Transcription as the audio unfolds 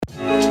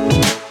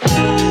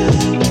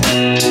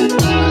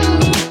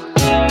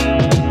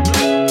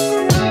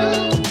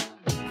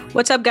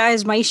What's up,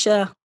 guys?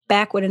 Maisha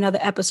back with another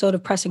episode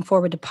of Pressing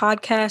Forward, the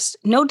podcast.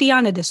 No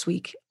Deanna this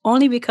week,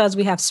 only because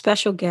we have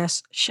special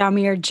guest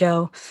Shamir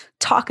Joe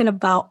talking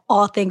about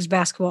all things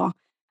basketball.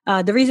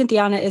 The reason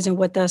Deanna isn't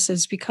with us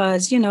is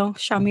because,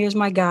 Shamir's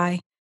my guy.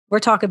 We're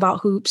talking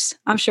about hoops.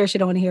 I'm sure she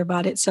don't want to hear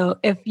about it. So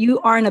if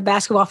you aren't a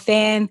basketball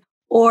fan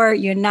or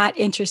you're not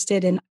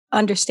interested in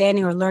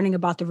understanding or learning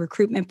about the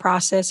recruitment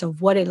process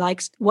of what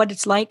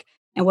it's like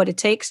and what it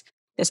takes,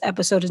 this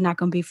episode is not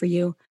going to be for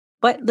you.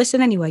 But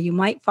listen anyway, you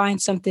might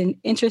find something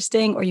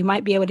interesting or you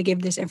might be able to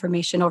give this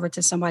information over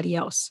to somebody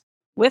else.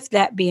 With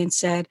that being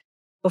said,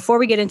 before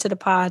we get into the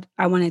pod,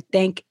 I want to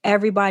thank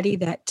everybody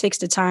that takes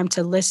the time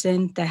to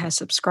listen, that has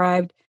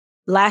subscribed.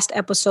 Last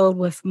episode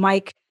with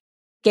Mike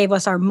gave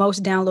us our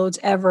most downloads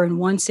ever in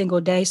one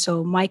single day.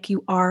 So Mike,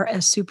 you are a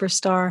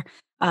superstar.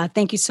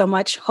 Thank you so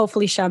much.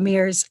 Hopefully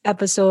Shamir's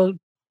episode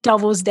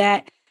doubles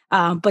that.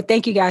 But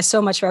thank you guys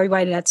so much for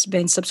everybody that's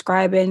been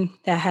subscribing,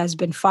 that has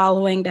been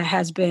following, that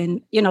has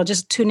been,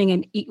 just tuning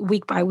in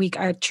week by week.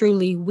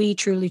 We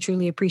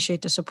truly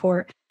appreciate the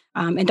support.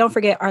 And don't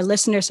forget, our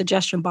listener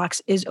suggestion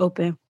box is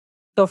open.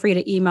 Feel free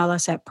to email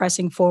us at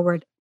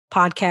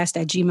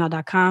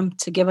pressingforwardpodcast@gmail.com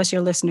to give us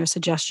your listener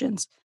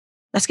suggestions.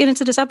 Let's get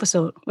into this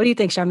episode. What do you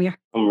think, Shamir?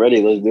 I'm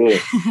ready. Let's do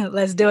it.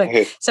 Let's do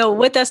it. So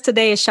with us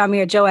today is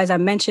Shamir Joe. As I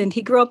mentioned,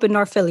 he grew up in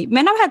North Philly.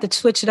 Man, I've had to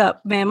switch it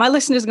up, man. My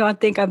listeners are going to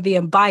think I'm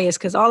being biased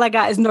because all I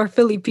got is North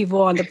Philly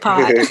people on the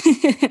pod.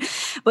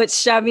 But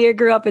Shamir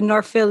grew up in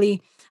North Philly,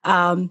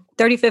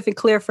 35th and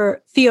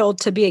Clearfield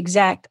to be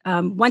exact.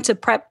 Went to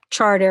prep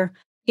charter.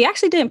 He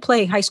actually didn't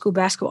play high school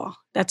basketball,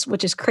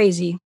 which is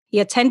crazy. He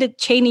attended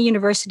Cheyney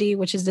University,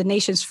 which is the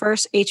nation's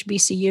first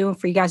HBCU.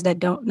 For you guys that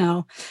don't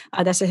know,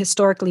 that's a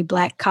historically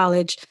Black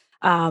college.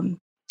 And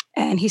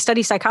he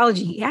studied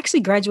psychology. He actually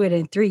graduated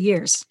in 3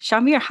 years.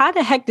 Shamir, how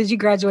the heck did you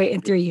graduate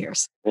in 3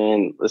 years?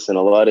 And listen,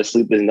 a lot of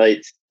sleepless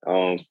nights.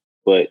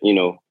 But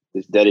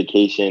this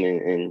dedication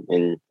and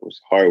it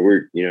was hard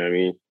work. You know what I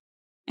mean?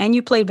 And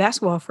you played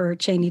basketball for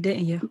Cheyney,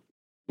 didn't you?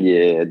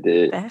 Yeah, I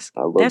did. That's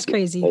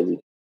crazy.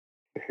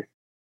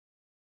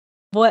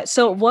 What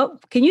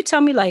can you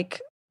tell me,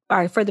 like, all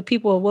right, for the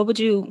people,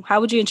 how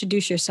would you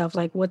introduce yourself?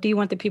 Like, what do you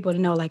want the people to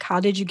know? Like, how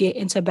did you get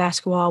into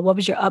basketball? What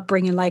was your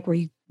upbringing like? Were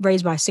you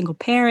raised by a single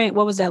parent?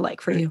 What was that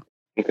like for you?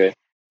 Okay.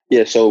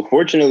 Yeah. So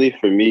fortunately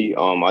for me,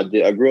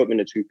 I grew up in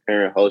a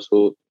 2-parent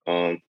household.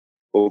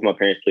 Both my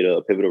parents played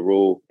a pivotal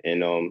role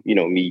in,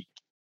 me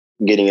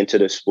getting into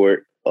the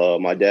sport.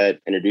 My dad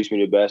introduced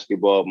me to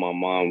basketball. My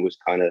mom was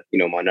kind of,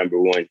 my number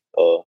one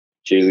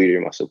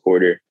cheerleader, my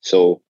supporter.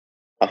 So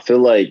I feel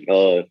like,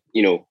 I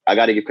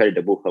got to give credit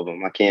to both of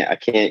them. I can't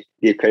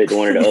give credit to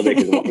one or the other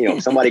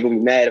because, somebody gonna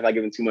be mad if I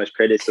give them too much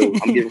credit. So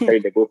I'm giving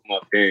credit to both of my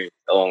parents.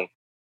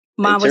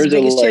 Mom was the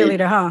biggest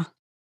cheerleader, huh?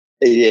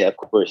 Yeah, of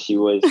course. She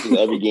was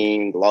every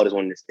game, the loudest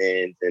one in the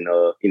stands. And,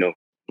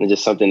 it's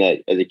just something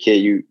that as a kid,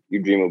 you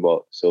dream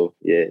about. So,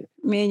 yeah.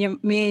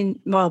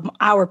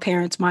 Our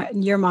parents,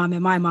 your mom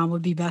and my mom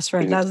would be best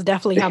friends. That was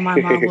definitely how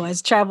my mom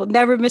was. Traveled,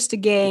 never missed a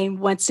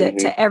game, went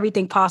to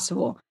everything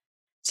possible.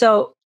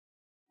 So,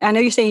 I know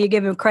you're saying you're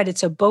giving credit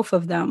to both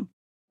of them.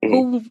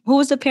 Mm-hmm. Who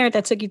was the parent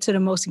that took you to the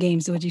most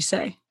games, would you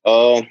say?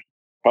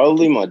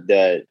 Probably my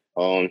dad.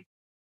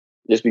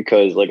 Just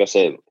because, like I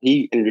said,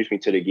 he introduced me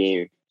to the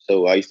game.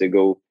 So I used to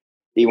go,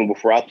 even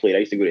before I played, I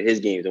used to go to his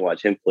games and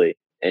watch him play.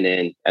 And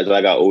then as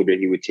I got older,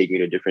 he would take me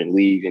to different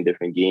leagues and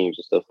different games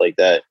and stuff like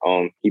that.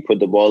 He put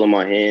the ball in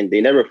my hand.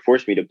 They never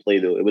forced me to play,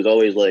 though. It was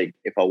always like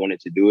if I wanted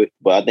to do it.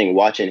 But I think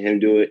watching him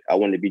do it, I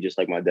wanted to be just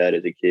like my dad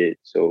as a kid.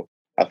 So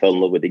I fell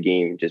in love with the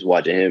game just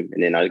watching him.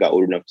 And then I got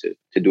old enough to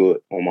do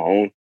it on my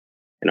own.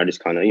 And I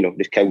just kind of,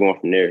 just kept going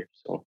from there.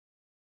 So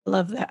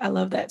I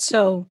love that.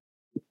 So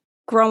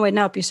growing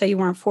up, you say you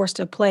weren't forced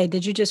to play.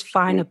 Did you just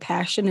find a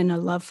passion and a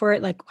love for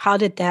it? Like, how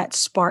did that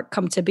spark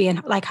come to be?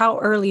 And like, how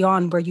early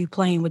on were you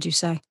playing, would you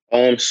say?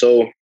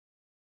 So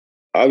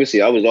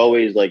obviously I was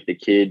always like the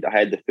kid. I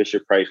had the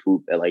Fisher Price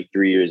hoop at like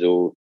 3 years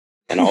old.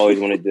 And I always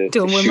wanted to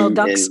doing windmill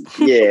dunks.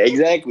 Yeah,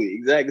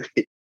 exactly.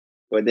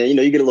 But then,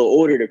 you get a little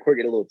older, the court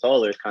get a little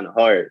taller. It's kind of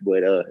hard.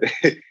 But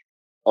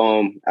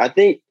I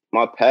think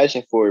my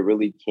passion for it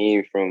really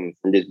came from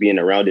just being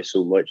around it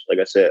so much. Like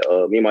I said,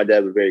 me and my dad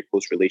have a very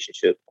close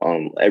relationship.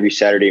 Every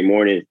Saturday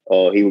morning,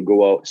 he would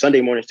go out.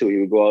 Sunday mornings too, he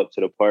would go out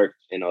to the park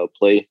and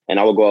play. And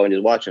I would go out and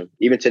just watch him.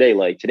 Even today,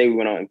 like today we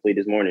went out and played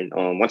this morning.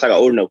 Once I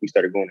got old enough, we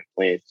started going and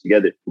playing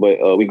together.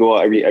 But we go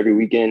out every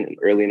weekend,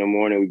 early in the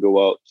morning. We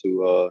go out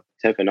to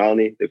 10th and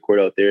Olney, the court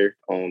out there,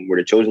 where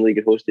the Chosen League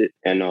is hosted.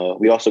 And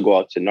we also go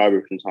out to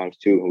Narberth sometimes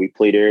too, and we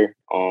play there.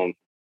 And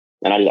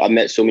I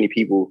met so many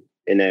people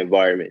in that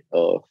environment,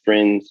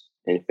 friends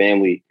and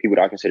family, people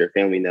that I consider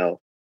family now,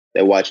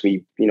 that watched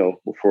me,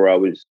 before I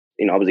was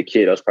a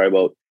kid. I was probably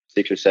about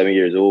 6 or 7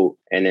 years old.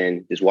 And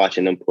then just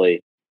watching them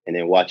play and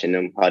then watching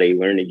them, how they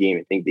learn the game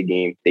and think the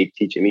game, they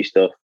teaching me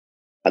stuff.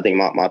 I think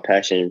my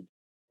passion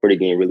for the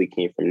game really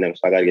came from them.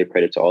 So I got to give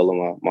credit to all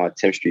of my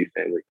 10th Street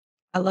family.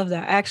 I love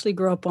that. I actually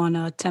grew up on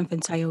 10th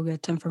and Tioga,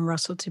 10th and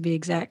Russell to be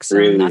exact. So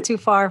really? not too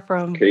far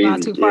from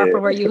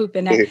where you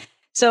hooping at.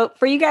 So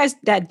for you guys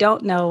that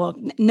don't know, well,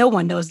 no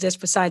one knows this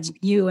besides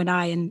you and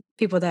I and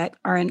people that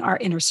are in our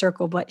inner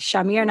circle, but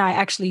Shamir and I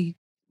actually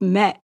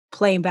met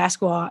playing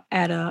basketball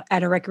at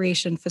a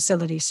recreation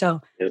facility.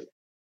 So Yep.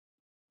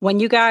 when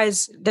you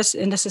guys this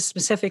is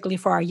specifically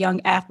for our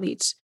young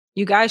athletes,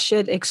 you guys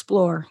should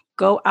explore,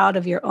 go out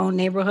of your own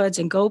neighborhoods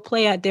and go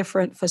play at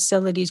different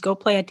facilities, go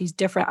play at these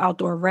different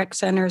outdoor rec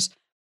centers.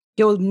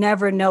 You'll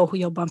never know who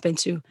you'll bump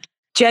into.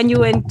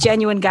 Genuine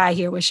guy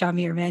here with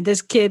Shamir, man.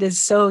 This kid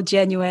is so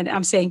genuine.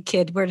 I'm saying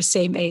kid, we're the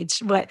same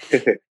age, but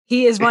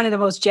he is one of the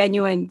most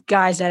genuine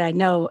guys that I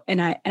know.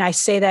 And I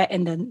say that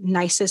in the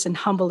nicest and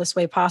humblest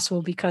way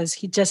possible because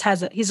he just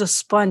he's a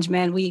sponge,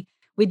 man. We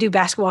do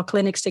basketball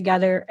clinics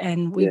together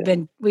and we've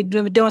been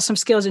doing some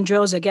skills and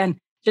drills again,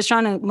 just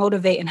trying to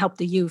motivate and help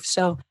the youth.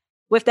 So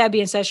with that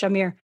being said,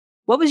 Shamir,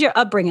 what was your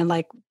upbringing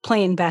like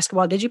playing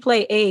basketball? Did you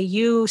play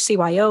AAU,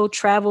 CYO,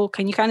 travel?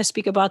 Can you kind of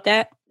speak about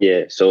that?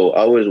 Yeah. So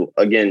I was,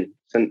 again,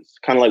 kind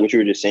of like what you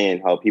were just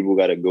saying, how people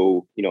got to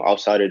go,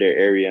 outside of their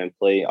area and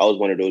play. I was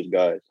one of those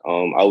guys.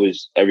 I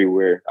was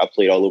everywhere. I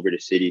played all over the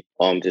city.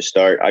 To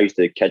start, I used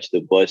to catch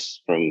the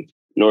bus from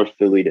North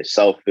Philly to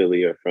South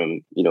Philly, or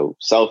from,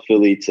 South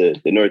Philly to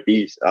the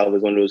Northeast. I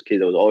was one of those kids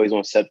that was always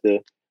on SEPTA.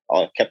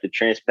 I kept the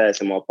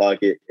transpass in my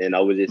pocket, and I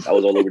was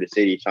all over the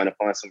city trying to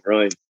find some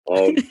runs.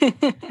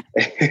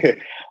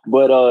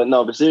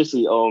 But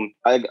seriously,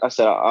 I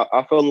said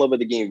I fell in love with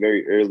the game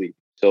very early.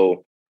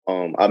 So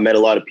I met a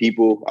lot of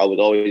people. I was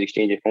always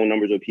exchanging phone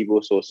numbers with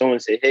people. So if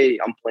someone said, "Hey,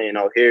 I'm playing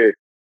out here,"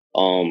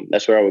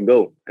 that's where I would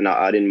go, and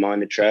I didn't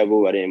mind the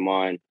travel. I didn't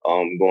mind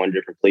going to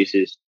different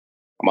places.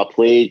 I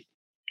played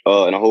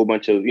in a whole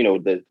bunch of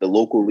the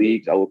local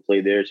leagues. I would play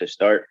there to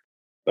start,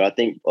 but I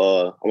think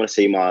I want to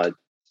say my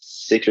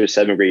 6th or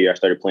 7th grade year, I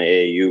started playing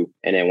AAU.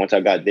 And then once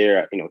I got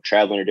there,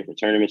 traveling to different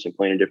tournaments and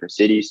playing in different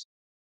cities,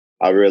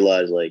 I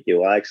realized like,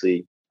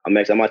 I'm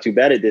not too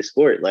bad at this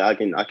sport. Like I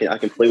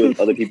can play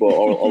with other people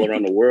all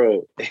around the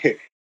world.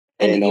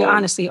 and you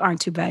honestly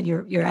aren't too bad.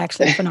 You're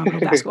actually a phenomenal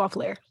basketball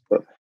player.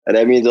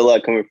 That means a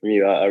lot coming from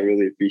you. I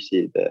really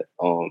appreciate that.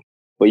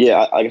 But yeah,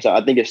 like I said,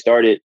 I think it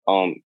started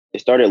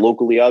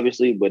locally,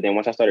 obviously, but then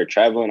once I started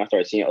traveling, I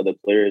started seeing other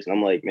players, and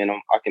I'm like, man,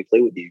 I can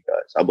play with these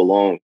guys. I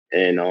belong.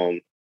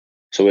 And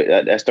so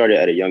that started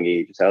at a young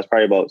age. So I was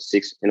probably about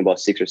 6th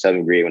or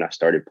 7th grade when I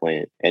started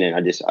playing. And then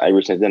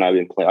ever since then, I've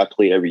been playing. I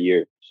play every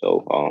year.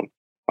 So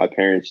my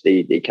parents,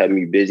 they kept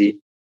me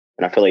busy,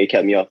 and I feel like it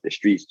kept me off the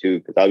streets too.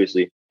 Because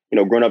obviously,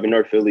 growing up in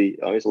North Philly,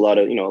 it's a lot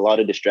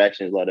of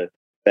distractions, a lot of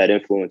bad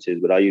influences.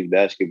 But I use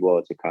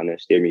basketball to kind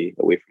of steer me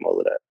away from all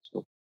of that.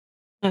 So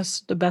that's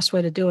the best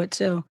way to do it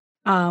too.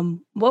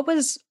 What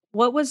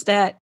was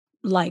that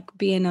like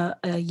being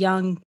a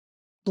young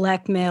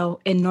Black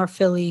male in North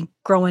Philly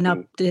growing up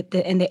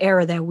in the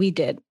era that we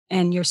did?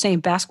 And you're saying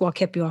basketball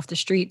kept you off the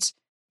streets.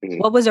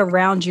 What was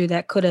around you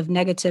that could have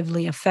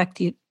negatively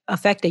affected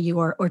you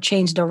or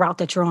changed the route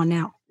that you're on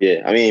now?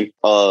 Yeah, I mean,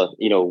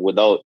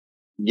 without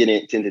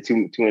getting into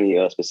too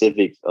many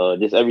specifics,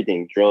 just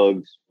everything,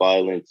 drugs,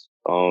 violence,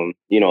 a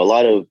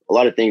lot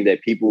of things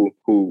that people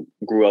who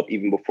grew up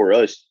even before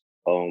us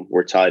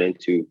were tied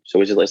into.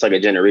 So it's like a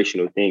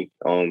generational thing.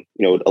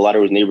 A lot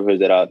of those neighborhoods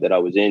that I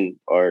was in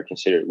are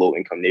considered low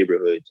income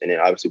neighborhoods, and then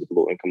obviously with the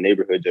low income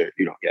neighborhoods,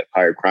 you have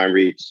higher crime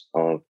rates,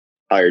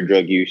 higher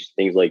drug use,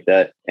 things like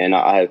that. And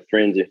I have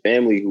friends and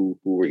family who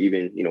were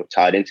even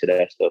tied into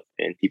that stuff,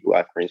 and I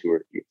have friends who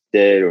were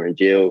dead or in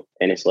jail.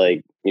 And it's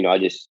like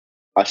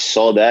I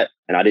saw that,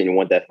 and I didn't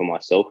want that for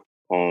myself.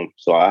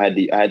 So I had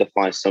to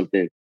find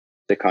something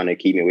to kind of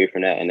keep me away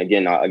from that. And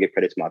again, I give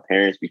credit to my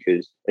parents,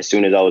 because as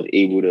soon as I was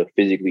able to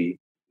physically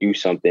do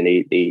something,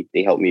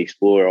 they helped me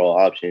explore all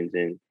options,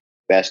 and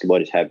basketball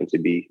just happened to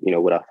be,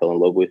 what I fell in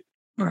love with.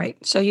 Right.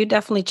 So you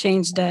definitely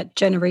changed that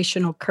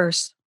generational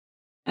curse,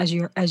 as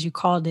you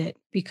called it,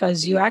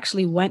 because you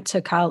actually went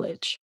to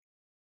college.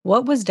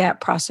 What was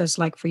that process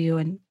like for you?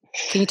 And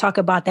can you talk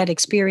about that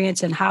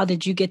experience and how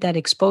did you get that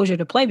exposure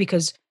to play?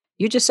 Because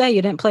you just say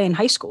you didn't play in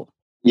high school.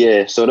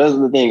 Yeah, so that's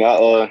the thing.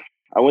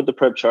 I went to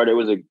Prep Charter. It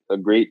was a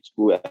great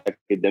school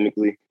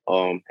academically,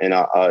 and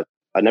I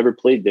never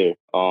played there.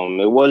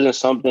 It wasn't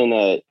something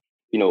that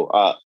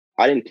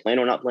I didn't plan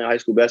on not playing high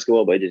school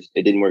basketball, but it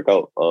didn't work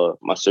out.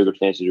 My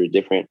circumstances were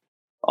different,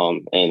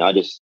 and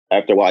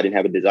after a while I didn't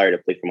have a desire to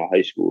play for my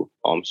high school.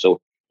 So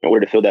in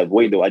order to fill that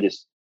void, though,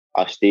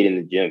 I stayed in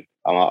the gym.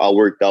 I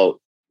worked out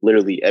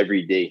literally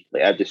every day.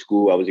 Like after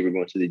school, I was either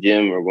going to the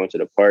gym or going to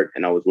the park,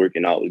 and I was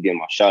working out, was getting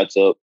my shots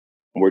up,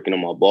 working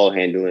on my ball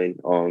handling.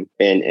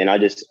 And I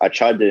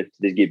tried to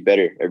just get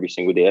better every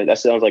single day. That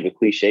sounds like a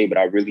cliche, but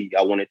I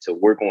wanted to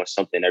work on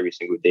something every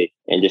single day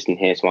and just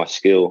enhance my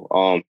skill.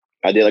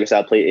 I did, like I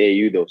said, I played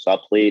AAU though. So I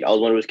was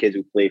one of those kids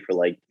who played for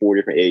like 4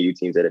 different AAU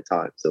teams at a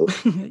time. So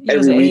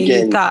every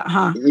weekend,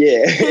 huh?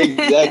 Yeah,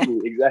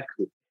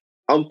 exactly.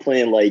 I'm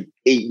playing like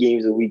 8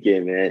 games a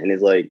weekend, man. And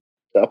it's like,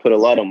 I put a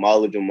lot of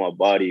mileage on my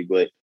body,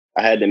 but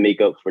I had to make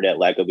up for that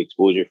lack of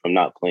exposure from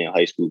not playing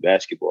high school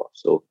basketball.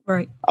 So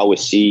right. I would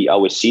see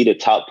the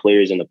top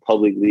players in the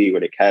public league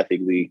or the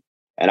Catholic league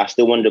And I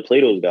still wanted to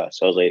play those guys.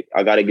 So I was like,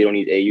 I got to get on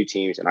these AU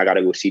teams and I got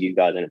to go see these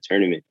guys in a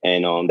tournament.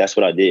 And that's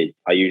what I did.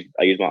 I used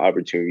my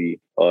opportunity.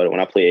 When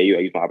I play AU,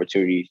 I used my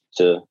opportunity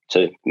to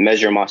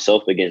measure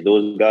myself against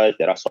those guys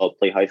that I saw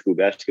play high school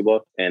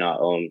basketball. And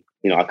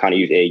I kind of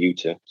use AU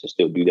to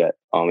still do that.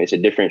 It's a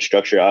different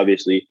structure,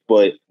 obviously,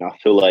 but I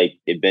feel like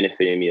it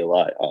benefited me a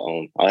lot.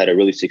 I had a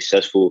really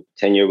successful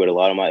tenure with a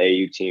lot of my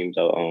AU teams.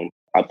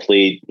 I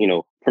played,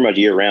 pretty much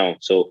year round.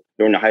 So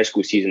during the high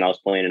school season, I was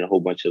playing in a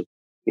whole bunch of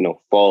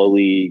fall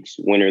leagues,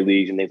 winter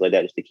leagues, and things like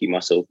that, just to keep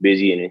myself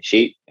busy and in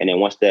shape. And then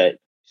once that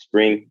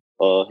spring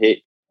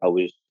hit, I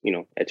was,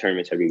 at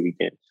tournaments every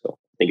weekend. So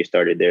I think it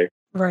started there.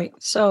 Right.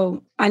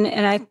 So,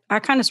 I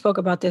kind of spoke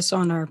about this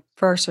on our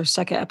first or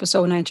second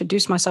episode when I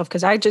introduced myself,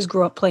 because I just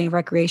grew up playing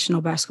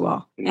recreational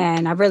basketball,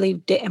 and I really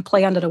didn't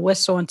play under the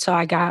whistle until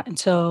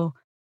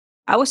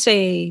I would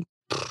say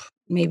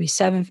maybe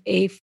 7th,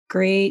 8th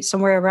grade,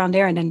 somewhere around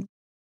there. And then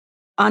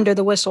under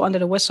the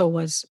whistle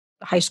was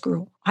high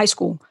school.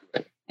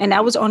 And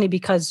that was only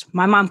because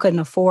my mom couldn't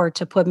afford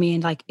to put me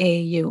in like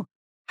AAU.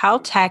 How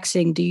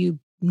taxing do you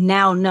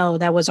now know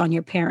that was on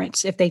your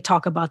parents, if they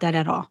talk about that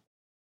at all?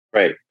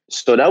 Right.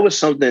 So that was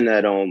something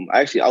that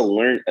I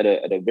learned at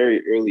a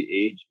very early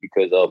age,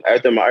 because I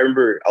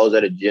remember I was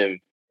at a gym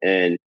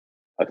and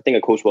I think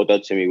a coach walked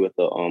up to me with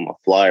a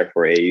flyer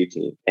for an AAU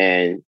team.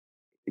 And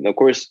of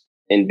course,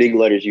 in big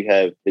letters, you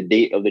have the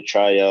date of the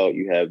tryout,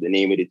 you have the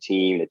name of the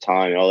team, the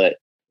time, and all that.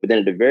 But then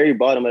at the very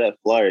bottom of that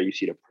flyer, you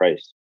see the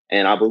price.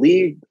 And I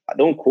believe,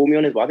 don't quote me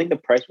on this, but I think the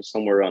price was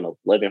somewhere around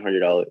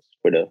 $1,100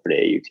 for the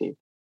AAU team.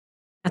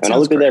 And I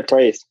looked at that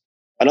price.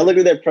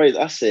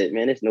 I said,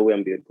 man, there's no way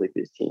I'm going to play for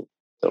this team.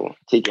 So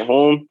take it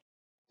home,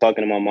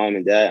 talking to my mom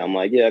and dad. I'm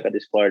like, yeah, I got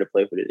this flyer to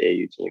play for the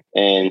AAU team.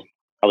 And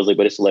I was like,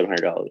 but it's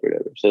 $1,100 or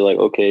whatever. So they're like,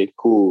 okay,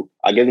 cool.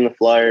 I give them the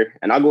flyer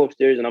and I go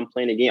upstairs and I'm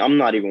playing the game. I'm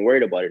not even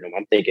worried about it.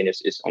 I'm thinking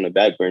it's on the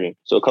back burner.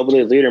 So a couple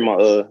days later,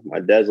 my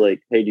dad's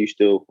like, hey, do you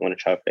still want to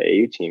try for the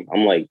AAU team?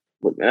 I'm like,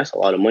 look, man, that's a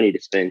lot of money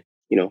to spend,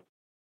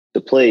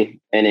 to play.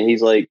 And then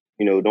he's like,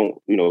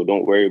 don't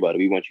worry about it.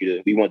 We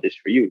want this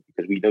for you,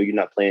 because we know you're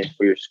not playing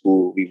for your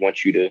school. We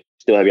want you to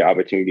still have your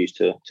opportunities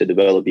to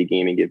develop your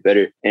game and get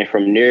better. And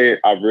from there,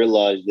 I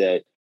realized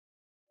that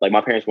like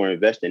my parents weren't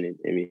investing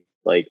in me.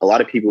 Like a lot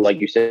of people, like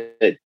you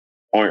said,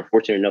 aren't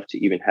fortunate enough to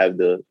even have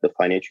the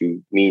financial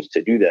means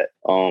to do that.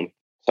 So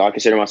I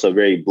consider myself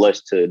very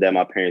blessed that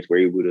my parents were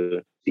able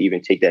to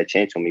even take that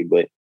chance on me.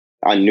 But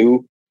I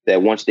knew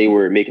that once they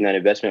were making that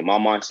investment, my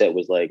mindset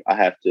was like,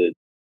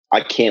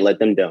 I can't let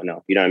them down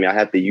now. You know what I mean? I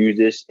have to use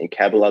this and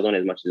capitalize on it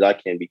as much as I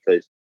can,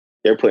 because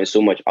they're putting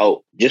so much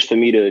out just for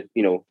me to,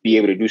 be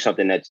able to do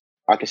something that's,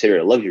 I consider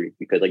it a luxury,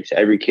 because like you said,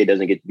 every kid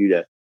doesn't get to do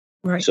that.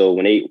 Right. So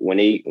when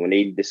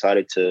they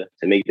decided to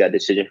make that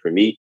decision for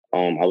me,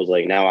 I was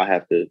like, now I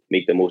have to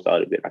make the most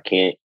out of it. I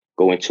can't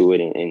go into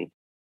it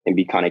and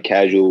be kind of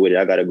casual with it.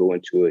 I got to go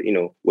into it,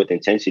 with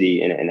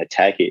intensity and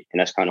attack it. And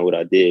that's kind of what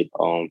I did.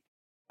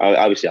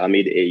 Obviously, I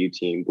made the AU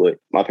team, but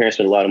my parents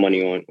spent a lot of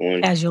money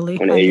on Casually,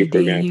 on the AU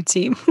program. The AU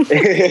team.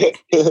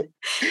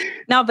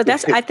 No, but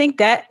I think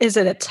that is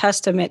a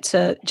testament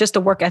to just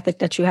the work ethic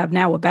that you have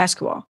now with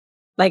basketball.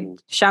 Like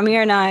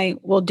Shamir and I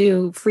will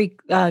do free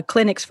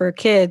clinics for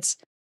kids,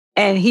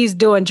 and he's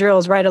doing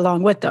drills right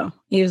along with them.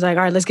 He was like,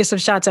 all right, let's get some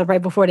shots up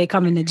right before they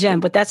come in the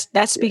gym. But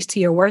that speaks to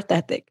your work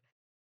ethic.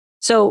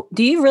 So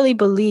do you really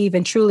believe,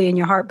 and truly in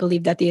your heart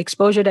believe, that the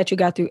exposure that you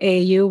got through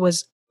AAU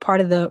was part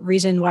of the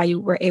reason why you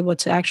were able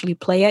to actually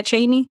play at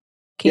Cheyney?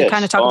 Can you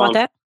kind of talk about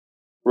that?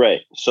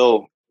 Right.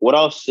 So what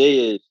I'll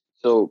say is,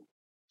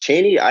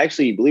 Cheyney, I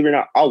actually, believe it or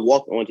not, I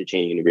walked onto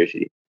Cheyney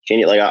University.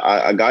 Cheyney, like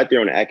I got there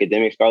on an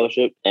academic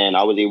scholarship, and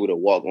I was able to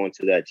walk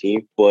onto that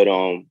team. But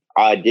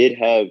I did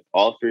have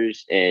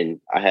offers, and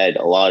I had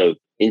a lot of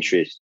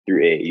interest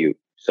through AAU.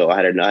 So I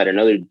had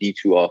another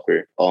D2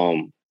 offer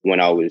when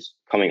I was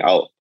coming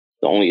out.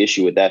 The only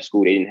issue with that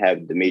school, they didn't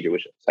have the major,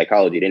 which was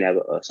psychology. They didn't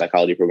have a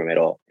psychology program at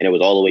all. And it was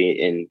all the way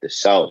in the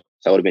South.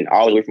 So I would have been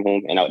hours away from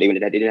home, and they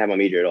didn't have my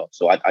major at all.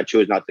 So I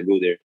chose not to go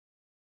there.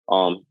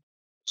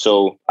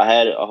 So I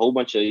had a whole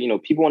bunch of,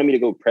 people wanted me to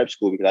go prep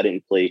school because I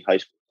didn't play high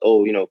school.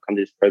 Oh, come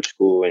to this prep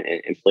school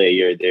and play a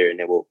year there. And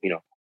then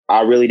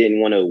I really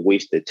didn't want to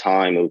waste the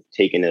time of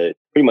taking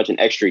pretty much an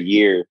extra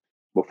year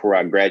before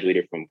I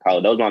graduated from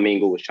college. That was my main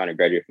goal, was trying to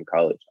graduate from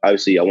college.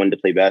 Obviously, I wanted to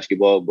play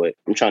basketball, but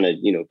I'm trying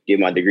to, get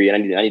my degree,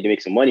 and I need to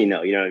make some money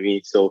now. You know what I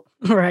mean? So,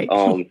 right.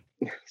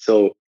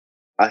 So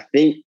I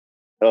think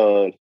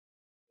the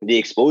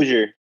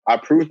exposure, I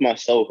proved to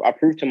myself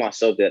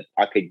that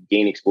I could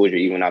gain exposure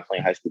even not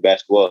playing high school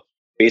basketball,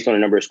 based on the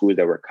number of schools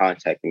that were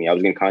contacting me. I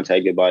was getting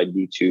contacted by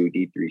D2,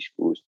 D3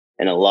 schools,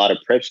 and a lot of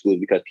prep schools,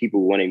 because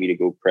people wanted me to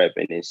go prep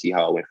and then see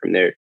how I went from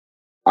there.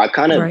 I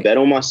kind of bet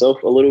on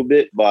myself a little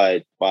bit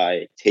by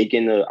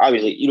taking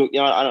obviously,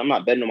 I'm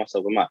not betting on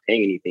myself. I'm not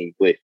paying anything,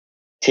 but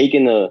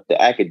taking the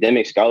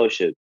academic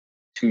scholarship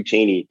to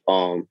Cheyney,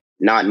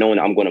 not knowing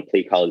I'm going to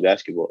play college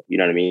basketball. You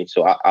know what I mean?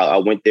 So I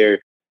went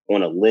there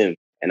on a limb,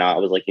 and I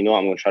was like, I'm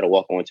going to try to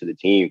walk onto the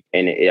team,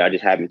 and I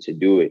just happened to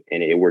do it,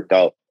 and it worked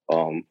out.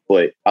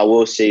 But I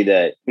will say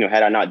that,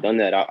 had I not done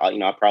that,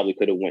 I probably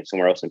could have went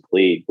somewhere else and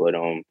played. But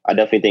I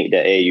definitely think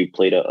that AAU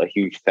played a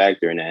huge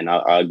factor in that, and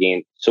I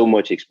gained so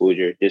much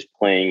exposure just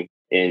playing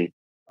in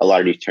a lot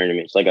of these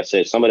tournaments. Like I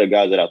said, some of the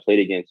guys that I played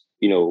against,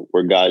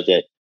 were guys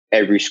that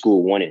every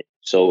school wanted.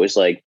 So it's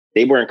like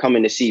they weren't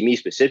coming to see me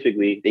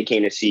specifically; they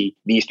came to see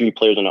these three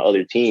players on the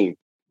other team.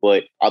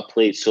 But I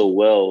played so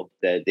well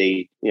that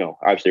they,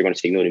 obviously they're going to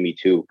say no to me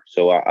too.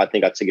 So I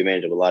think I took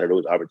advantage of a lot of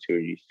those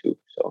opportunities too.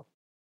 So.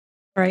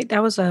 Right.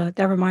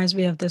 That reminds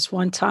me of this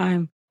one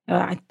time.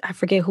 I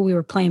forget who we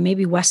were playing,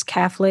 maybe West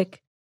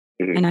Catholic.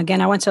 Mm-hmm. And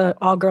again, I went to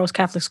all girls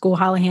Catholic school,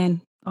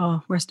 Holohan.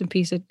 Oh, rest in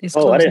peace. It's I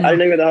closed now. didn't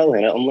know you went to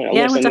Holohan.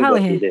 I went to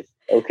Holohan.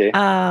 Okay.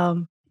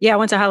 I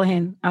went to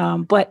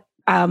Holohan. But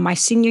my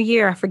senior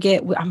year, I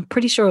forget, I'm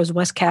pretty sure it was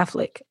West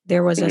Catholic.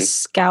 There was a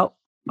scout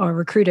or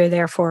recruiter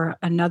there for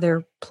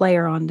another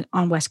player on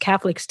West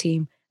Catholic's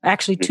team.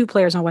 Actually, two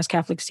players on West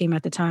Catholic's team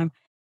at the time.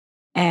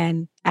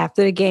 And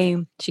after the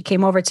game, she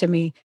came over to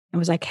me and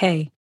was like,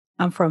 "Hey,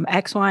 I'm from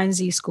X, Y, and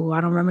Z school.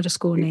 I don't remember the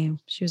school name."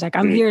 She was like,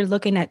 "I'm here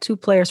looking at two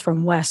players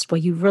from West,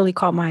 but you really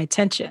caught my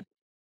attention."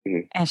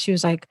 And she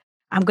was like,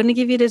 "I'm going to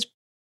give you this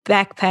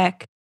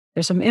backpack.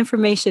 There's some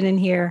information in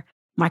here.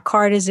 My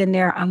card is in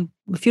there.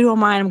 If you don't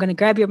mind, I'm going to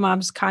grab your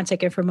mom's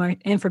contact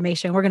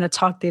information. We're going to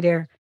talk through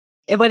there."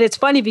 But it's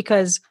funny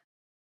because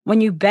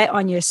when you bet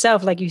on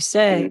yourself, like you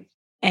said,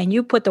 and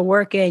you put the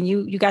work in,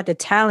 you got the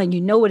talent,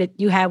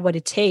 you have what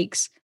it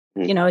takes.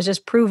 It's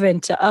just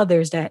proven to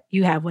others that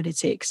you have what it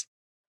takes.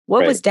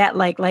 What was that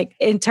like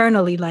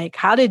internally? Like,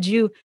 how did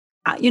you,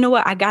 you know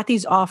what? I got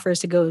these offers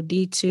to go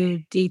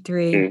D2,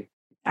 D3.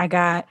 I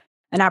got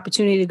an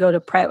opportunity to go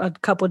to a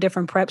couple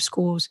different prep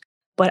schools,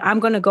 but I'm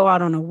going to go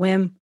out on a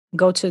whim,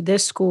 go to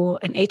this school,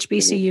 an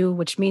HBCU,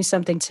 which means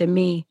something to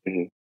me,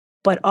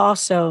 but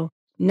also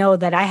know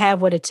that I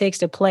have what it takes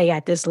to play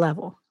at this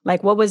level.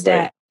 Like, what was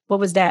that? What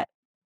was that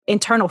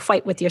internal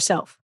fight with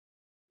yourself?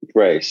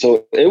 Right.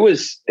 So it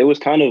was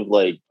kind of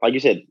like you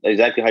said,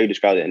 exactly how you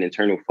described it, an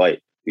internal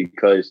fight,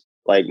 because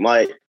like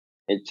my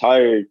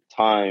entire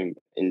time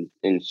in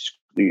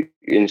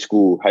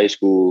school, high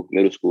school,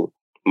 middle school,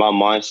 my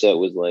mindset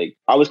was like,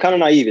 I was kind of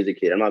naive as a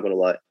kid. I'm not going to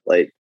lie.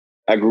 Like,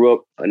 I grew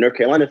up a North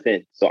Carolina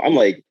fan. So I'm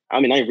like, I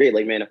mean, I ain't ready.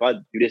 Like, man, if I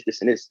do this,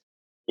 this, and this,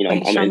 I'm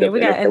going to end up we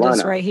in got North to end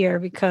this Carolina. right here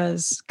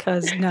because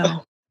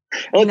no.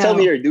 Don't tell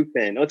me you're a Duke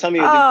fan. Don't tell me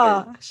you're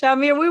a Duke fan.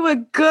 Shamir, we were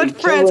good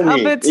friends up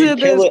until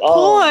this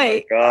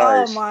point.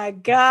 Oh my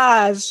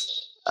gosh.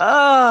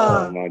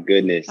 Oh my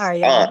goodness. All right,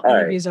 yeah.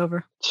 Interview's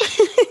over.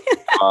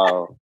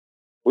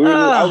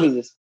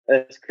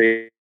 That's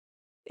crazy.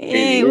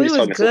 Dang, we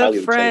was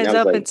good friends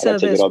up until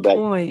this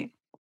point.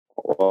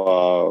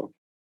 Wow.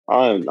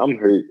 I'm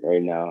hurt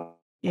right now.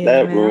 Yeah,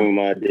 that ruined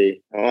my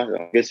day.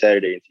 Good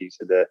Saturday until you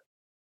said that.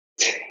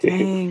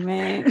 Dang,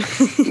 man.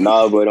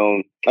 Nah, but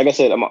like I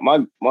said,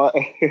 my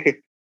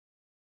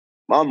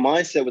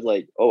mindset was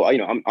like,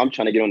 I'm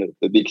trying to get on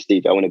the big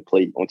stage. I want to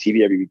play on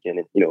TV every weekend,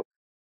 and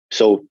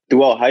so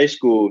throughout high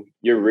school,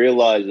 you're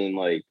realizing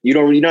like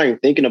you're not even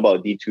thinking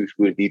about D2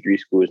 schools, D3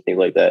 schools, things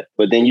like that.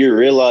 But then you're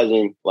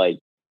realizing like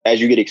as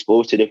you get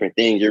exposed to different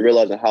things, you're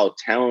realizing how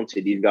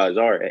talented these guys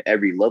are at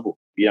every level.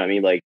 You know what I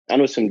mean? Like I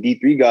know some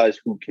D3 guys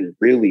who can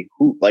really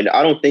hoop. Like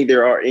I don't think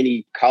there are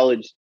any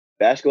college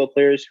basketball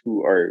players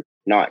who are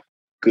not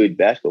good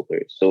basketball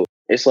players. So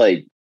it's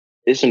like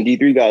there's some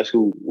D3 guys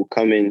who will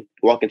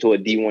walk into a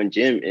D1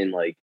 gym and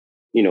like,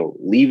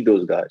 leave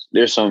those guys.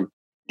 There's some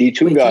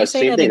D2 guys.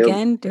 Can you say that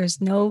again? There's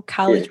no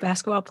college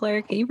basketball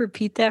player. Can you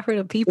repeat that for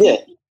the people? Yeah.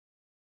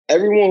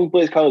 Everyone who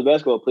plays college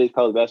basketball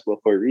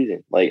for a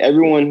reason. Like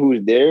everyone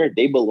who's there,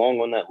 they belong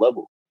on that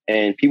level.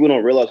 And people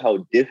don't realize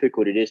how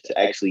difficult it is to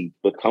actually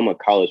become a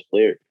college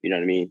player. You know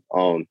what I mean?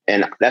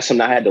 And that's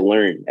something I had to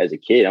learn as a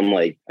kid. I'm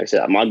like I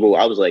said, my goal,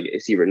 I was like,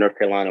 it's either North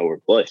Carolina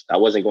or bust. I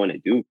wasn't going to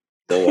Duke.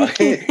 So I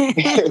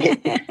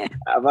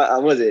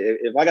wasn't.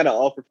 If I got an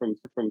offer from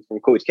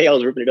Coach K, I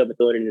was ripping it up and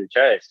throwing it in the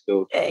trash.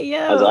 So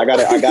I was like,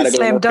 I gotta go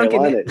to North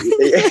Carolina.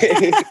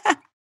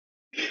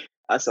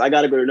 I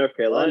gotta go to North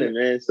Carolina,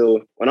 man.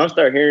 So when I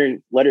start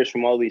hearing letters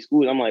from all these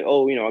schools, I'm like, I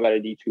got a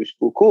D2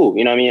 school. Cool.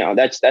 You know what I mean?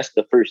 That's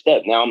the first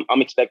step. Now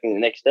I'm expecting the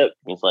next step.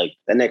 And it's like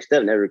that next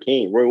step never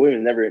came. Roy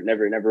Williams never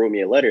wrote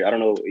me a letter. I don't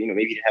know,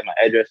 maybe he didn't have my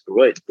address or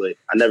what, but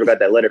I never got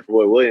that letter from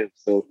Roy Williams.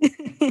 So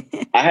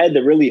I had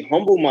to really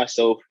humble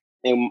myself.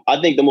 And I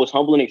think the most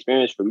humbling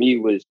experience for me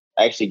was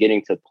actually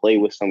getting to play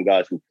with some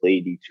guys who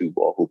played D2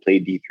 ball, who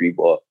played D3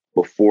 ball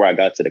before I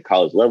got to the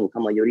college level.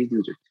 I'm like, these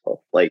dudes are tough.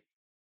 Like,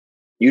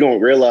 you don't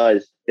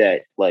realize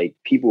that like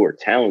people are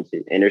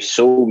talented, and there's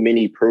so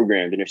many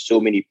programs and there's so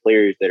many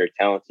players that are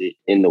talented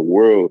in the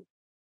world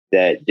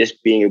that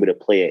just being able to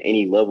play at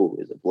any level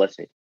is a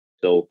blessing.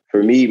 So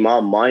for me,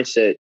 my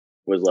mindset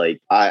was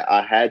like,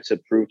 I had to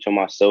prove to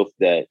myself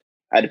that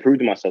I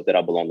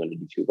belonged on the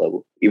D2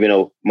 level. Even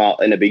though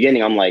in the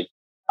beginning, I'm like,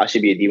 I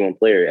should be a D1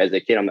 player. As a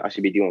kid, I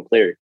should be a D1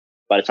 player.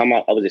 By the time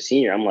I was a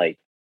senior, I'm like,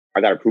 I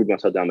got to prove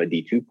myself that I'm a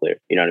D2 player.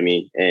 You know what I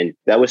mean? And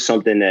that was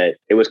something that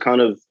it was kind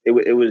of it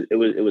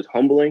was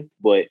humbling.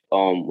 But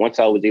once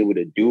I was able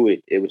to do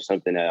it, it was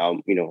something that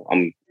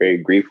I'm very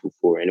grateful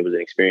for, and it was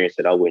an experience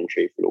that I wouldn't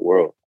trade for the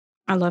world.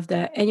 I love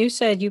that. And you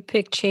said you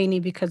picked Cheney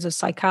because of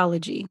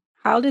psychology.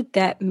 How did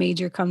that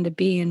major come to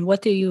be, and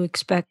what do you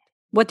expect?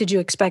 What did you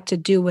expect to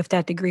do with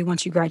that degree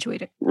once you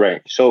graduated?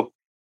 Right. So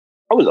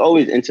I was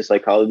always into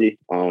psychology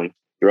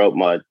throughout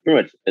my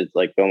pretty much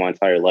throughout my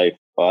entire life.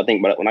 I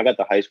think, but when I got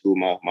to high school,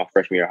 my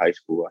freshman year of high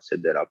school, I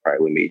said that I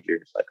probably would major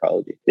in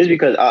psychology. Just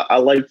because I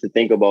like to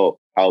think about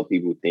how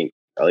people think.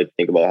 I like to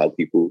think about how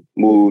people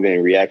move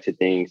and react to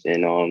things,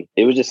 and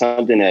it was just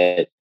something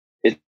that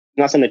it's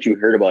not something that you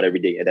heard about every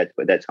day at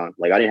that time.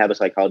 Like I didn't have a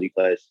psychology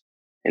class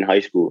in high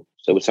school,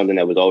 so it was something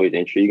that was always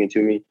intriguing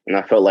to me, and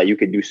I felt like you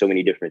could do so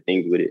many different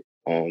things with it.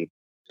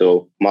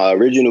 So my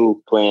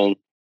original plan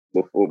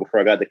before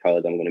I got to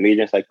college, I'm going to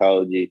major in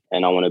psychology,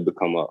 and I want to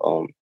become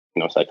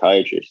a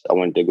psychiatrist. I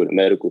wanted to go to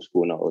medical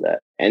school and all of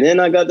that. And then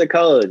I got to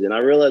college, and I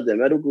realized that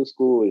medical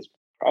school is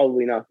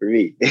probably not for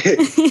me.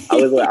 I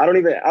was like, I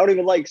don't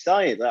even like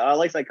science. I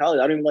like psychology.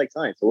 I don't even like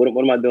science. So what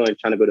am I doing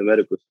trying to go to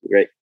medical school,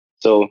 right?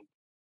 So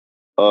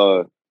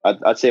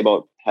I'd say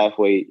about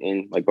halfway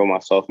in, like by my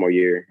sophomore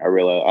year, I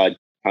realized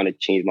I kind of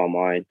changed my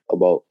mind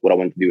about what I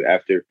wanted to do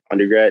after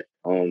undergrad.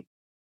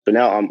 So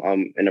now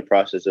I'm in the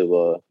process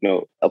of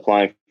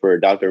applying for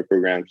doctorate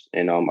programs,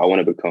 and I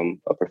want to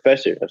become a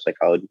professor of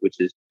psychology, which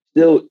is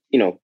still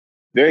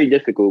very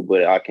difficult,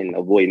 but I can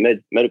avoid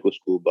medical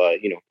school by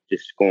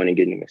just going and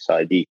getting a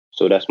PsyD.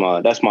 So that's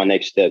my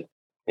next step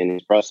in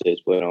this process.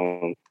 But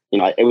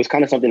it was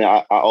kind of something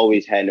that I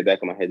always had in the back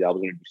of my head that I was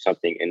going to do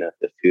something in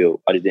the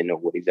field. I just didn't know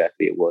what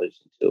exactly it was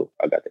until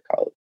I got to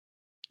college.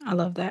 I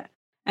love that.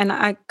 And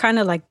I kind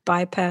of like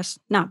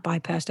not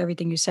bypassed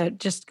everything you said.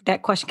 Just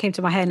that question came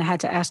to my head and I had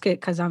to ask it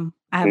because I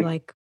have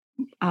like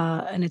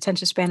an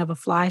attention span of a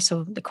fly.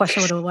 So the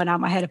question would have went out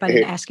my head if I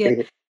didn't ask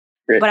it.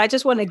 But I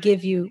just want to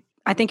give you,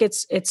 I think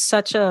it's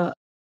such a,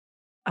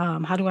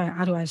 how do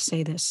I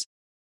say this?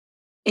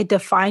 It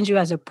defines you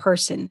as a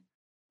person.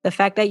 The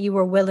fact that you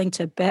were willing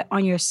to bet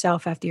on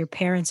yourself after your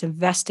parents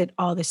invested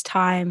all this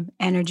time,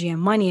 energy,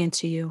 and money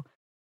into you,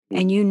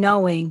 and you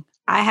knowing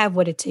I have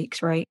what it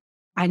takes, right?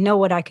 I know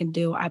what I can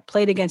do. I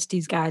played against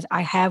these guys.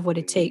 I have what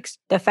it takes.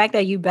 The fact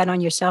that you bet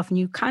on yourself and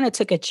you kind of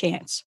took a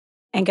chance.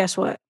 And guess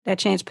what? That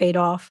chance paid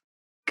off.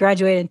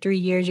 Graduated in 3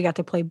 years. You got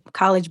to play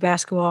college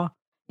basketball.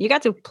 You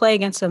got to play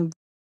against a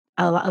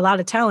lot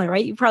of talent,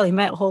 right? You probably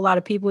met a whole lot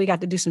of people. You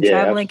got to do some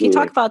traveling. Absolutely. Can you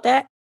talk about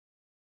that?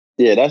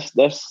 Yeah,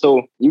 that's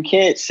so you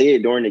can't say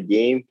it during the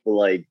game, but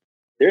like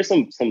there's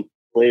some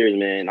players,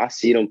 man. I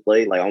see them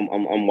play. Like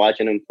I'm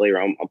watching them play,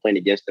 or I'm playing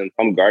against them.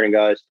 I'm guarding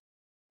guys.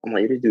 I'm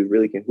like, this dude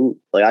really can hoop.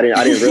 Like I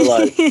didn't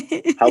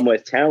realize how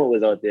much talent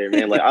was out there,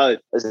 man. Like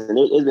it's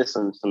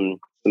been some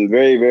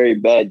very, very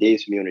bad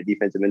days for me on the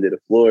defensive end of the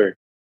floor.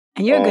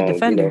 And you're a good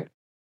defender.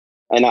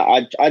 And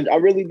I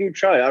really do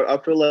try. I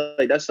feel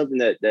like that's something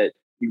that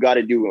you got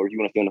to do, or you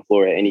want to stay on the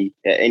floor at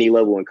any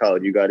level in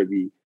college. You got to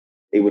be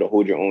able to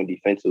hold your own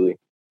defensively.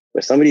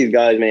 But some of these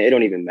guys, man, it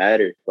don't even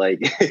matter.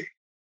 Like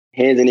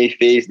hands in their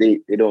face,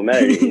 they don't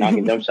matter. They're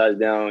knocking dump shots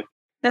down.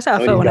 That's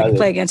how I feel when I can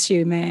play against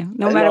you, man.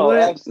 No matter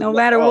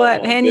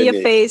what, hand in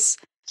your face,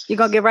 you're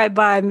gonna get right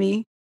by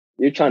me.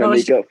 You're trying to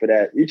make up for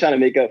that. You're trying to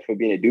make up for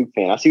being a Duke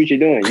fan. I see what you're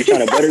doing. You're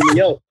trying to butter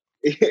me up.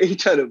 You're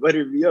trying to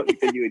butter me up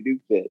because you're a Duke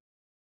fan.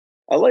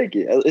 I like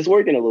it. It's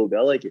working a little bit.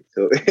 I like it.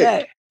 So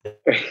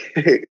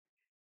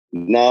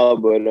no,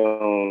 but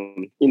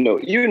you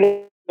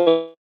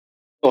know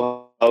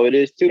how it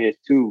is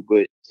too.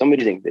 But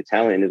somebody's the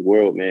talent in this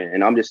world, man.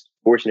 And I'm just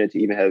fortunate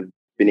to even have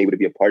been able to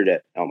be a part of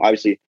that.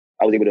 Obviously,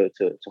 I was able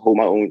to hold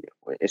my own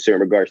in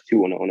certain regards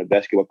too on a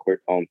basketball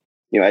court.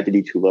 At the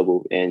D2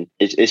 level, and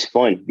it's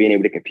fun being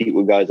able to compete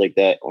with guys like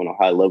that on a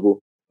high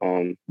level.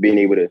 Being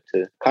able to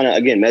kind of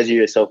again measure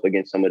yourself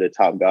against some of the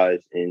top guys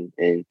in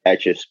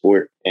at your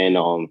sport, and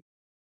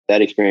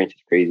that experience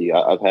is crazy.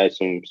 I've had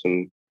some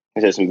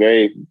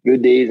very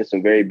good days and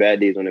some very bad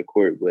days on the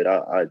court, but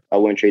I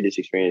wouldn't trade this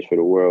experience for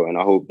the world. And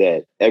I hope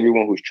that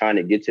everyone who's trying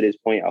to get to this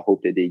point, I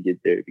hope that they get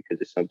there, because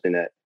it's something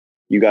that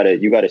you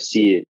gotta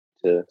see it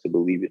to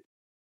believe it.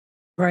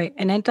 Right.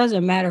 And it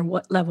doesn't matter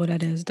what level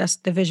that is. That's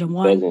Division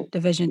 1,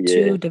 Division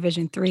 2,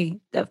 Division 3.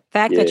 The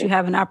fact that you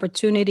have an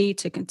opportunity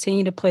to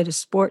continue to play the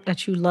sport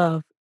that you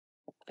love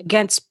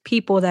against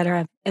people that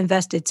have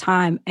invested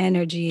time,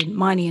 energy, and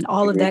money, and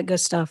all of that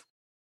good stuff.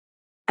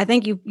 I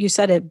think you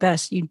said it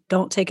best. You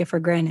don't take it for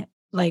granted.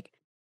 Like,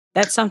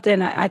 that's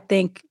something I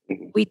think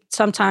we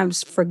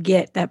sometimes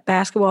forget, that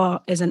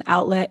basketball is an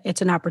outlet.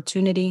 It's an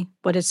opportunity,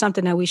 but it's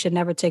something that we should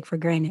never take for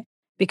granted,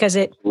 because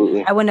I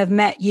wouldn't have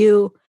met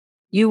you.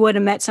 You would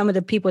have met some of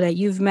the people that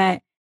you've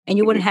met, and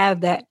you wouldn't have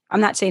that. I'm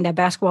not saying that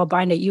basketball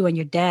bonded you and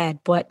your dad,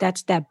 but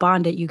that's that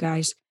bonded you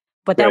guys.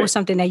 But that was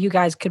something that you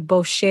guys could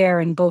both share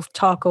and both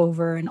talk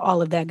over and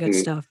all of that good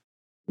stuff.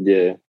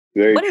 Yeah,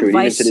 very true.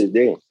 Advice? Even to this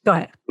day. Go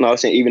ahead. No, I was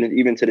saying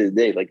even to this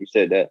day, like you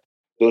said, that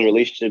those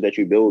relationships that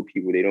you build with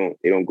people, they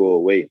don't go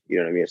away. You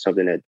know what I mean? It's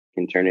something that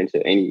can turn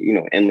into any,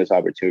 endless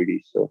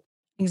opportunities. So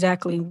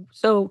Exactly.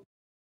 So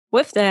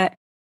with that,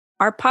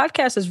 our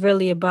podcast is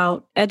really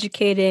about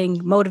educating,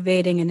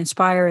 motivating, and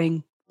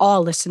inspiring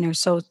all listeners.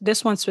 So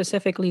this one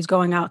specifically is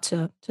going out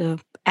to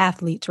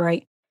athletes,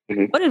 right?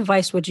 mhm. What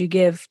advice would you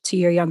give to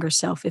your younger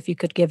self if you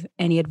could give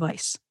any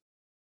advice?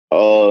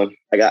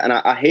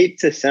 I hate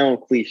to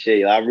sound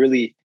cliche. I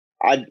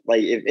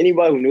like, if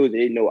anybody who knows,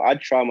 they know I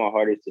try my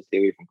hardest to stay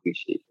away from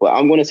cliche. But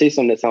I'm going to say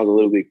something that sounds a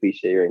little bit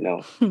cliche right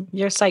now.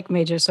 You're a psych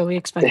major, so we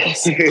expect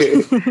this.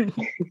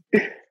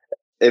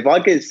 If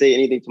I could say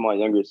anything to my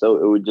younger self,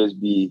 it would just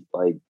be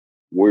like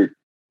work,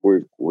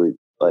 work, work.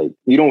 Like,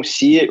 you don't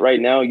see it right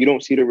now. You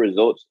don't see the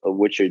results of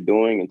what you're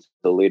doing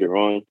until later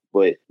on.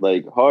 But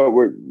like, hard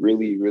work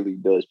really, really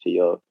does pay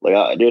off.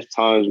 Like, there's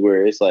times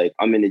where it's like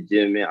I'm in the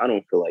gym, man. I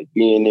don't feel like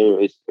being there.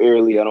 It's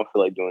early. I don't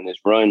feel like doing this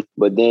run.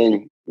 But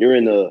then you're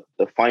in the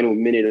final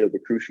minute of the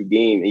crucial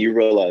game, and you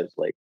realize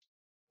like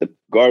the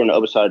guard on the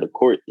other side of the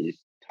court is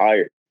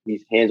tired.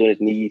 He's hands on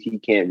his knees. He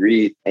can't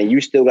breathe, and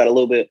you still got a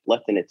little bit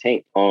left in the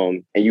tank.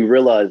 And you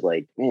realize,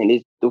 like,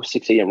 man, those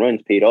 6 a.m.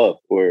 runs paid off,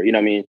 or you know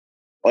what I mean.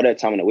 All that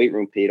time in the weight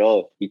room paid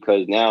off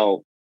because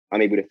now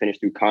I'm able to finish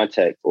through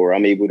contact, or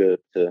I'm able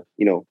to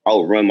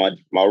outrun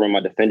my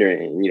defender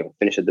and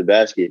finish at the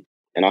basket.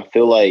 And I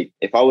feel like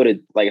if I would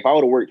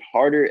have worked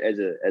harder as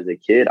a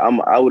kid,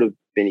 I would have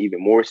been even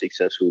more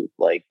successful.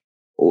 Like,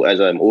 as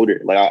I'm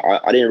older, like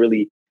I didn't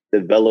really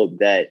develop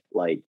that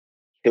like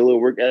killer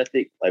work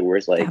ethic, like where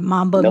it's like That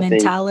Mamba nothing.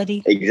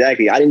 mentality.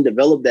 Exactly. I didn't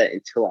develop that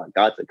until I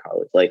got to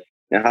college. Like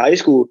in high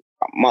school,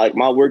 my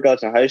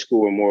workouts in high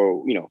school were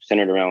more,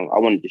 centered around, I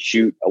wanted to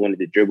shoot, I wanted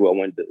to dribble, I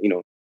wanted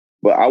to,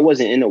 but I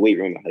wasn't in the weight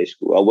room in high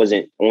school. I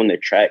wasn't on the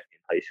track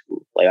in high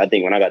school. Like, I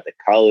think when I got to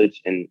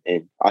college and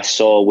I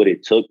saw what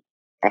it took,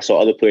 I saw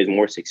other players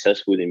more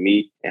successful than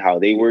me and how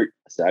they work.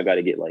 I said, I got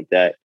to get like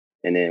that.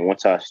 And then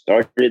once I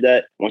started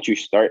that, once you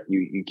start,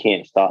 you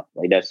can't stop.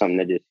 Like, that's something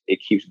that it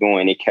keeps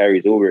going, it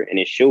carries over, and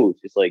it shows.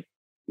 It's like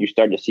you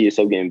start to see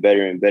yourself getting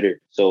better and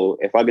better. So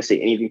if I could say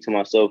anything to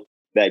myself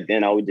back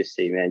then, I would just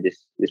say, man,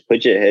 just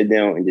put your head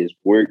down and just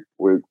work.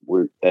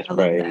 That's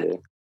probably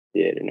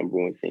the number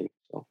one thing.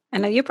 So.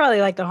 And you're probably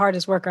like the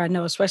hardest worker I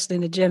know, especially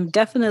in the gym.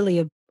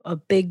 Definitely a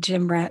big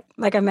gym rat.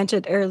 Like I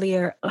mentioned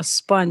earlier, a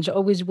sponge,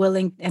 always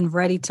willing and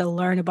ready to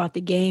learn about the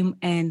game.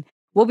 And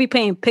we'll be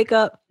playing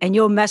pickup and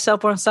you'll mess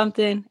up on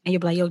something and you'll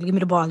be like, yo, give me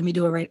the ball. Let me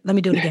do it right. Let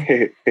me do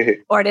it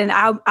again. Or then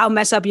I'll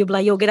mess up. You'll be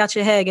like, yo, get out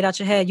your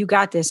head. You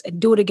got this. And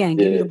do it again.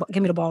 Yeah.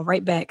 Give me the ball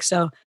right back.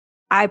 So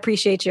I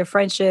appreciate your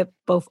friendship,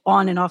 both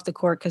on and off the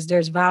court, because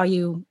there's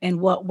value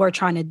in what we're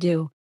trying to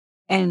do.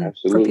 And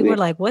Absolutely. For people who are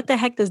like, what the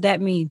heck does that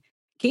mean?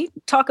 Can you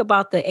talk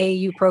about the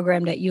AAU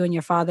program that you and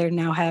your father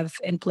now have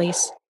in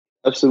place?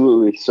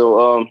 Absolutely.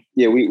 So,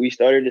 we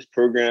started this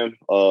program.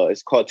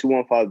 It's called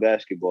 215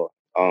 Basketball.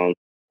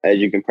 As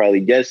you can probably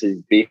guess,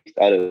 it's based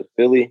out of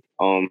Philly.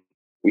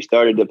 We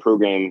started the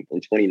program in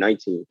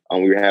 2019.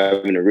 We were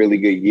having a really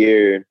good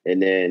year,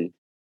 and then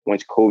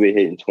once COVID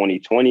hit in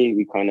 2020,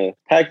 we kind of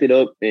packed it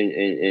up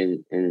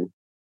and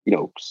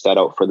set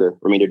out for the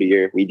remainder of the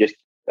year. We just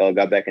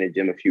got back in the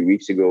gym a few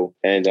weeks ago,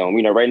 and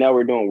right now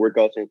we're doing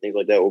workouts and things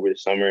like that over the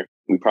summer.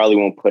 We probably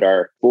won't put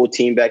our full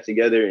team back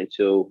together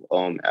until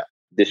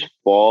this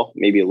fall,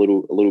 maybe a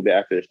little bit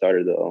after the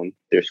start of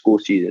their school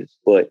seasons.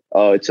 But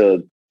it's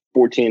a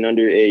 14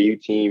 under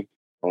AAU team.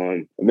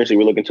 Eventually,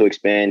 we're looking to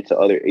expand to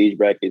other age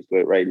brackets,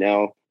 but right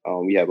now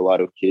we have a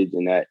lot of kids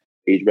in that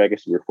age bracket,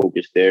 so we're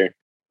focused there.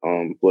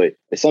 But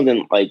it's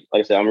something like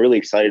I said, I'm really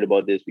excited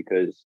about this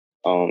because,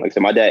 like I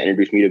said, my dad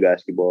introduced me to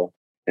basketball,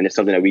 and it's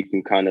something that we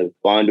can kind of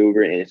bond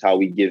over, and it's how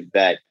we give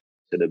back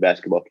to the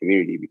basketball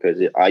community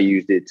because I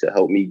used it to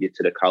help me get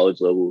to the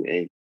college level,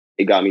 and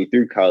it got me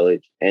through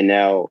college, and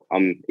now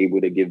I'm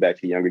able to give back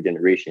to the younger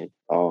generation.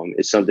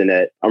 It's something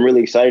that I'm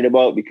really excited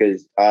about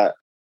because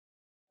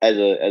as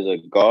a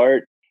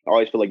guard, I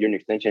always feel like you're an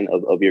extension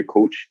of your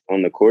coach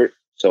on the court.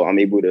 So I'm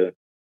able to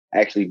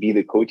actually be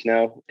the coach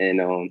now,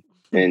 and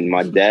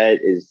my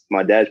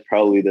dad's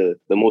probably the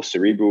most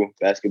cerebral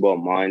basketball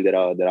mind that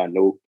I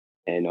know,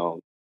 and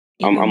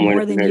I'm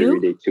learning from him every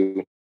day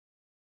too.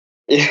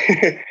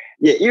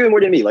 Yeah, even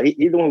more than me. Like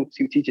he's the one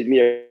who teaches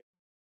me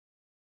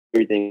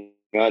everything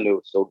I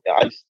know. So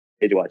I just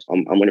watch.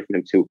 I'm learning from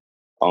him too.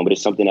 But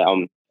it's something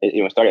that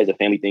it started as a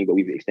family thing, but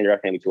we've extended our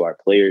family to our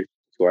players,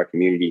 to our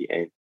community,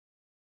 and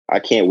I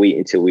can't wait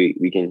until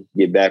we can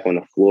get back on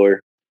the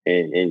floor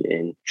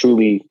and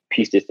truly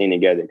piece this thing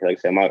together. Because like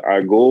I said,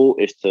 our goal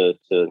is to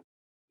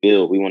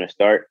build.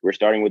 We're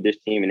starting with this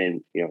team, and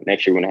then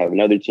next year we're gonna have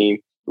another team.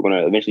 We're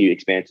gonna eventually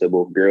expand to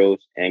both girls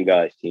and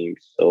guys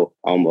teams. So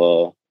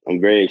I'm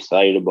very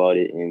excited about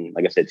it. And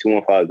like I said,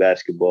 215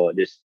 Basketball.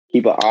 Just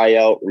keep an eye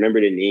out.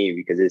 Remember the name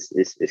because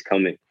it's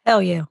coming.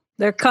 Hell yeah,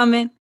 they're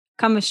coming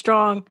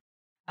strong.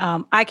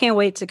 I can't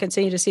wait to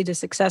continue to see the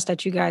success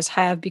that you guys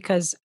have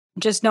because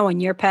just knowing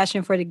your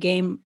passion for the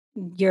game,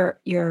 your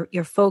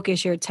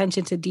focus, your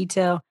attention to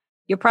detail,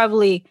 you're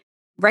probably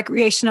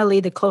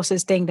recreationally the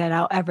closest thing that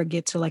I'll ever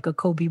get to like a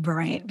Kobe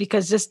Bryant,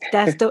 because just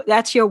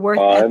that's your worth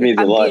That ethic. means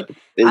a lot.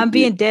 Thank I'm you.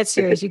 being dead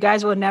serious. You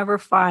guys will never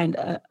find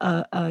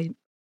a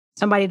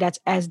somebody that's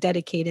as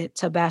dedicated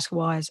to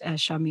basketball as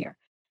Shamir.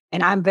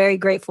 And I'm very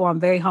grateful. I'm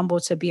very humble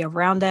to be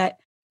around that.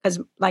 Because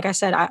like I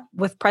said,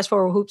 with Press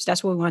Forward Hoops,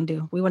 that's what we want to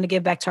do. We want to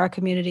give back to our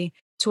community.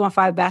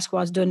 215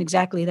 Basketball is doing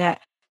exactly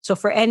that. So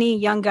for any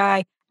young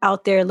guy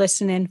out there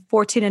listening,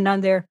 14 and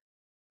under,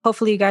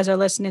 hopefully you guys are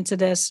listening to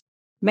this.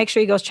 Make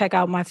sure you go check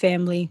out my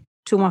family,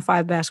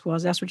 215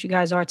 Basketballs. That's what you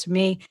guys are to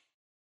me.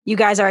 You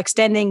guys are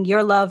extending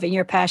your love and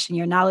your passion,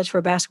 your knowledge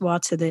for basketball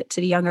to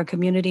the younger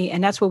community.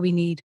 And that's what we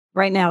need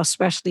right now,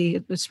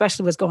 especially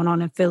what's going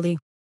on in Philly.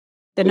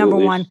 The number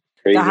Absolutely. one,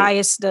 the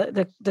highest,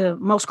 the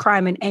most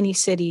crime in any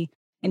city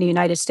in the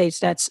United States.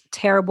 That's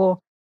terrible.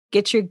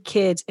 Get your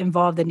kids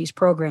involved in these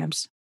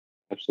programs.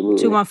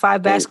 Absolutely.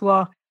 215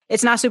 Basketball.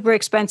 It's not super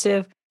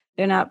expensive.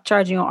 They're not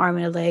charging you an arm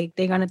and a leg.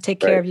 They're going to take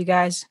care of you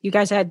guys. You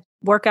guys had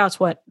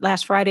workouts,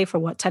 last Friday for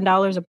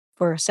 $10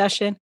 for a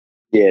session?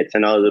 Yeah,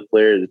 $10 a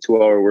player, the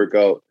 2-hour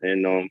workout.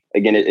 And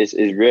again, it's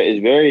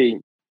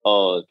very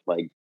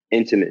like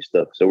intimate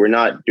stuff. So we're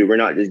not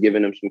just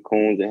giving them some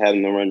cones and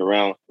having them run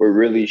around. We're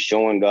really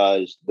showing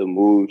guys the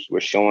moves.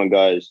 We're showing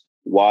guys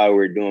why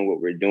we're doing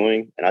what we're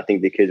doing. And I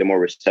think the kids are more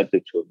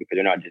receptive to it because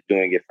they're not just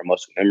doing it for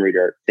muscle memory.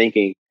 They're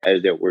thinking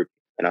as they're working.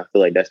 And I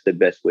feel like that's the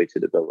best way to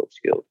develop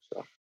skills.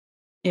 So.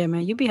 Yeah,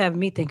 man, you be having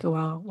me thinking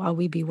while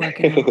we be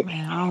working out,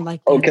 man. I don't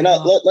like that. Oh, can I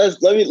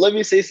let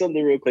me say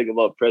something real quick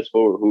about Press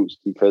Forward Hoops,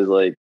 because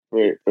like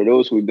for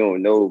those who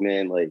don't know,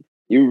 man, like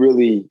you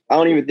really, I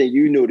don't even think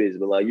you know this,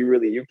 but like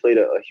you played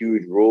a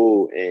huge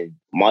role in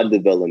my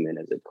development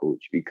as a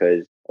coach,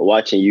 because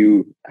watching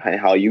you,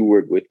 how you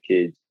work with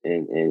kids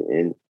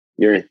and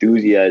your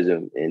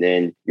enthusiasm and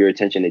then your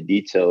attention to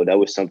detail, that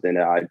was something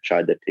that I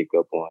tried to pick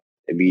up on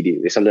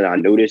immediately. It's something I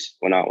noticed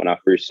when I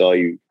first saw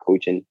you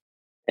coaching.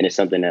 And it's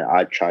something that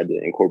I tried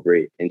to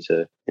incorporate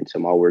into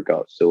my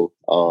workout. So,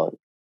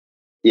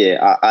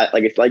 yeah, I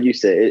like it's like you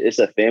said, it's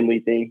a family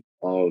thing.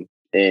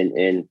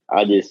 And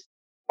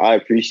I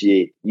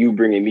appreciate you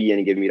bringing me in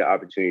and giving me the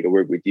opportunity to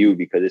work with you,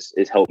 because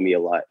it's helped me a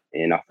lot,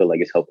 and I feel like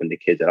it's helping the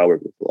kids that I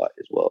work with a lot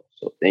as well.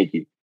 So, thank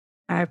you.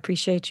 I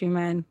appreciate you,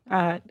 man.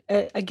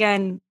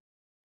 Again,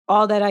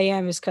 all that I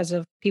am is because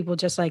of people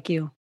just like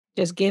you,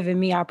 just giving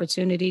me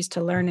opportunities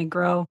to learn and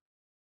grow.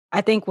 I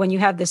think when you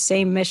have the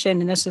same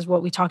mission, and this is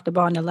what we talked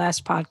about in the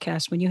last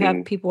podcast, when you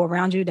have people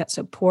around you that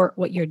support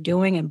what you're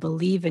doing and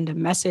believe in the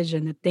message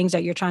and the things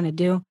that you're trying to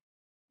do,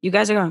 you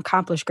guys are going to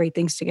accomplish great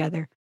things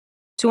together.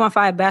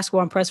 215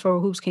 Basketball and Press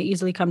Forward Hoops can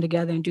easily come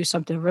together and do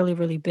something really,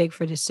 really big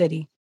for the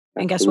city.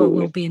 And guess what?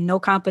 We'll be in no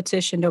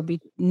competition. There'll be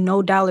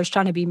no dollars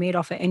trying to be made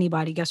off of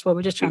anybody. Guess what?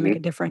 We're just trying to make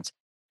a difference.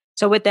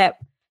 So with that,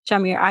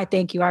 Shamir, I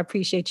thank you. I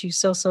appreciate you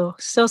so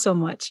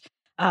much.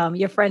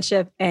 Your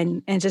friendship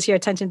and just your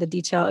attention to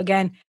detail.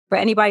 Again, for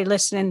anybody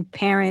listening,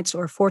 parents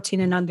or 14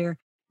 and under,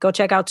 go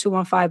check out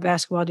 215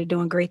 Basketball. They're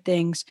doing great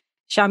things.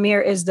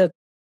 Shamir is the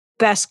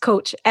best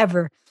coach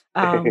ever.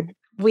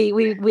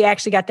 We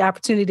actually got the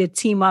opportunity to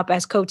team up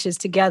as coaches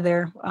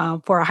together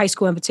for a high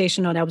school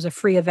invitational. That was a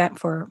free event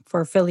for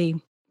Philly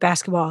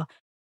basketball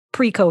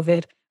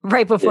pre-COVID,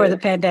 right before the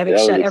pandemic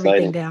shut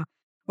everything down.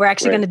 We're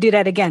actually going to do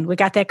that again. We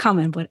got that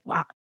coming, but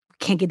wow,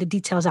 can't get the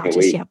details out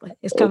just yet, but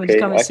it's coming. Okay.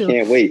 It's coming soon. I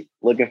can't wait.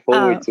 Looking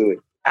forward to it.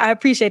 I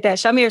appreciate that,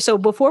 Shamir. So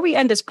before we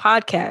end this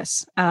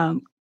podcast,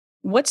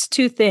 what's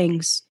two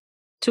things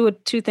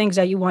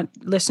that you want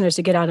listeners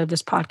to get out of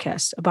this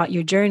podcast about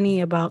your journey,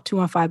 about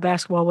 215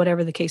 Basketball,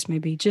 whatever the case may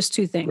be? Just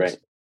two things. Right.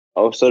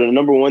 Oh, so the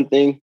number one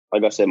thing,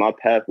 like I said, my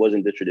path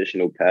wasn't the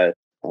traditional path.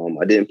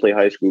 I didn't play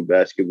high school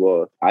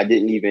basketball. I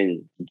didn't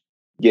even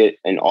get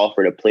an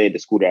offer to play at the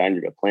school that I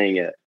ended up playing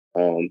at.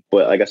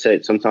 But like I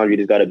said, sometimes you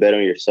just got to bet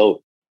on yourself.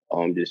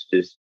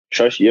 Just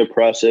trust your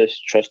process,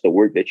 trust the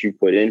work that you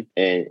put in,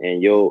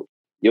 and you'll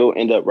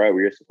end up right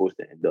where you're supposed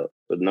to end up.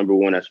 So number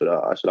one, that's what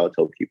I'll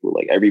tell people.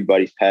 Like,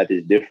 everybody's path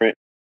is different.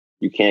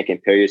 You can't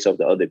compare yourself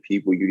to other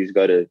people. You just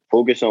gotta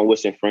focus on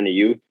what's in front of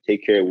you,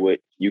 take care of what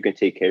you can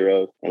take care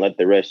of, and let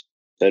the rest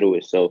settle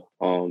itself.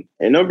 And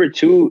number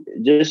two,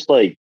 just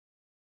like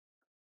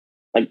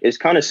it's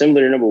kind of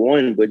similar to number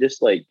one, but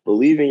just like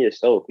believe in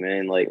yourself,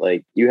 man.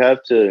 Like you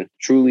have to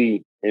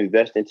truly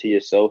invest into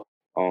yourself.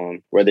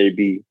 Whether it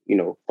be,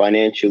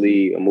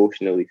 financially,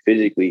 emotionally,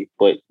 physically,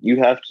 but you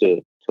have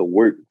to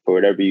work for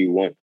whatever you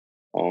want.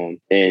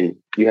 And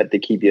you have to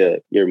keep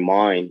your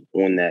mind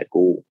on that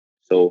goal.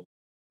 So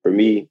for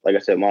me, like I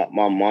said, my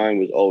mind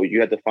was always,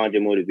 you have to find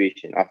your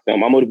motivation. I found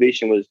my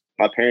motivation was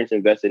my parents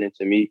invested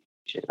into me.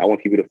 I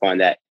want people to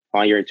find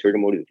your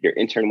internal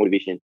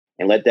motivation,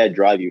 and let that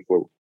drive you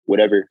for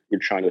whatever you're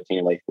trying to attain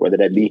in life, whether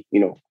that be,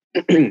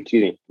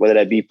 excuse me, whether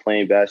that be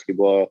playing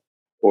basketball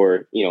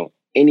or,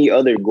 any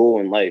other goal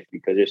in life,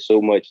 because there's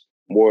so much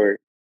more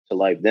to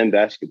life than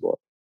basketball.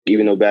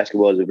 Even though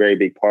basketball is a very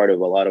big part of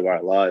a lot of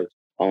our lives,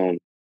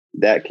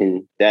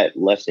 that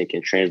lesson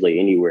can translate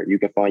anywhere. You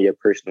can find your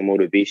personal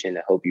motivation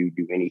to help you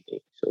do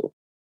anything. So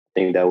I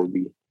think that would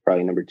be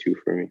probably number two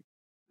for me.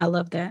 I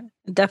love that.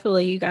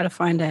 Definitely, you got to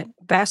find that.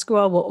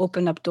 Basketball will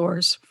open up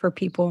doors for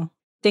people.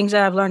 Things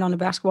that I've learned on the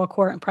basketball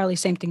court, and probably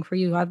same thing for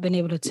you, I've been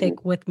able to Mhm.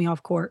 take with me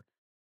off court.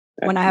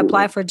 When I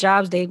apply Absolutely. for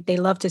jobs, they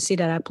love to see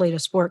that I played a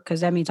sport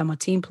because that means I'm a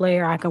team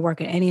player. I can work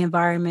in any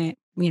environment,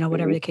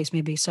 whatever Hmm. the case may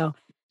be. So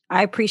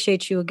I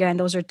appreciate you again.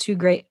 Those are two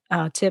great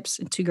tips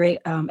and two great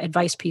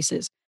advice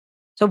pieces.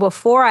 So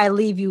before I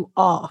leave you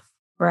off,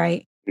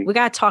 right, we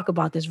got to talk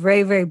about this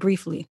very, very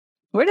briefly.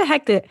 Where the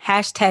heck did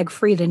hashtag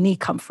free the knee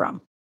come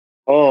from?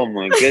 Oh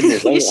my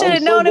goodness! You should I'm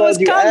have so known it was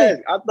glad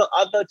you coming. asked.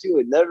 I thought you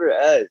would never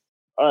ask.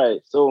 All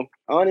right, so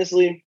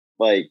honestly,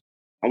 like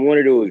I'm one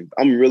of those.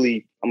 I'm a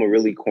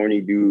really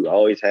corny dude. I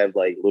always have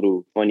like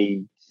little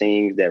funny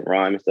sayings that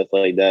rhyme and stuff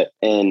like that.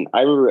 And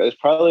I remember it was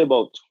probably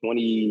about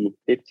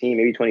 2015,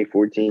 maybe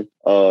 2014.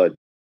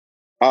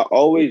 I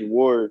always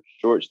wore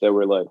shorts that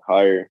were like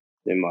higher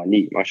than my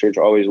knee. My shorts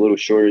are always a little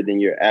shorter than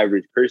your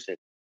average person.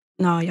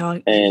 No,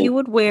 y'all, And you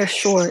would wear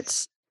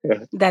shorts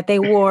that they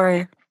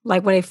wore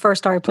like when they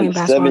first started in playing the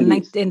basketball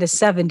 '70s, in the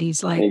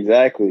 70s, like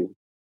exactly.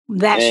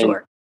 that And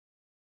short.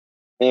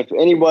 And for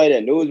anybody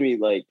that knows me,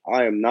 like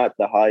I am not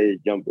the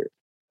highest jumper.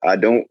 I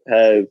don't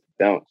have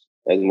bounce,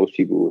 as most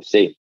people would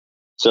say.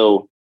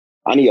 So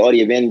I need all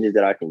the advantages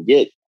that I can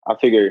get. I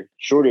figure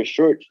shorter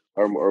shorts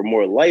are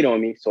more light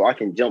on me, so I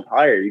can jump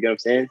higher. You get what I'm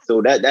saying?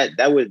 So that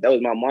was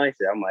my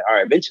mindset. I'm like, all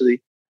right,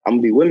 eventually I'm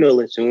gonna be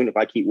windmilling soon if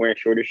I keep wearing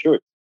shorter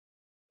shorts.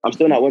 I'm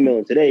still not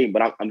windmilling today,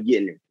 but I'm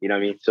getting there. You know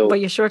what I mean? So But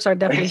your shorts are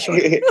definitely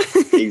shorter.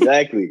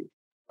 exactly.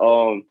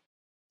 Um,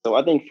 so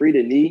I think Free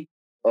the Knee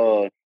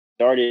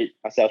started,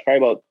 I said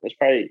it's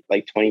probably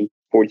like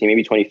 2014,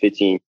 maybe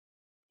 2015.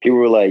 People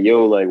were like,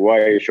 yo, like, why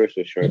are your shorts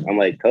so short? I'm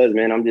like, cuz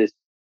man,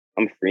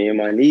 I'm freeing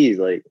my knees.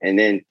 Like, and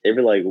then they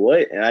were like,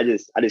 what? And I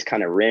just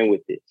kind of ran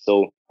with it.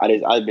 So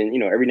I've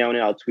been, every now and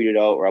then I'll tweet it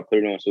out or I'll put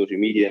it on social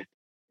media.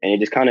 And it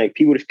just kind of,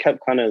 people just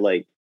kept kind of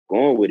like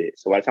going with it.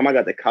 So by the time I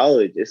got to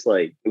college, it's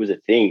like, it was a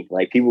thing.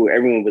 Like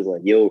everyone was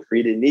like, yo,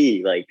 free the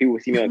knee. Like people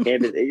would see me on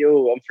campus, hey,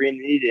 yo, I'm freeing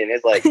the knee. And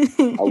it's like,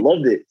 I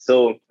loved it.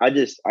 So I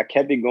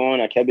kept it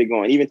going. I kept it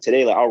going. Even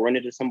today, like I'll run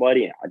into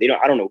somebody and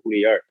I don't know who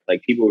they are.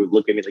 Like people would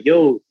look at me like,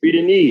 yo, free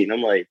the knee. And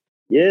I'm like,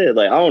 yeah,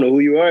 like I don't know who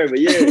you are, but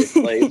yeah,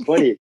 like it's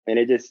funny. And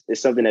it's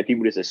something that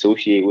people just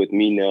associate with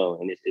me now.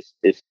 And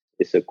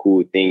it's a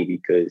cool thing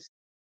because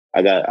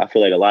I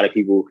feel like a lot of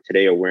people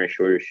today are wearing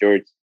shorter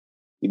shorts.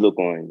 You look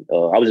on,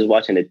 I was just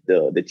watching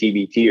the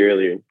TBT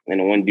earlier, and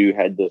the one dude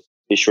had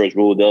his shorts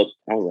rolled up.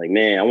 I was like,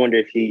 man, I wonder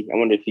if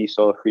he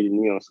saw Free the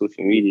Knee on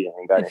social media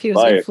and got If he was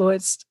inspired.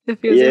 influenced,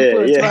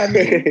 Yeah, by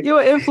me,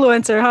 you're an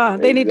influencer, huh?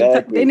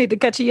 exactly. They need to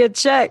cut you a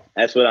check.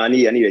 That's what I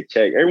need. I need a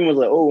check. Everyone's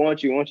like, oh, why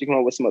don't you come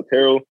up with some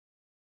apparel?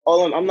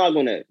 I'm not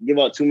gonna give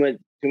out too much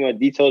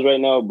details right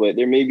now, but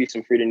there may be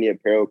some Free the Knee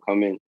apparel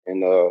coming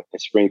in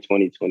spring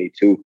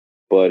 2022.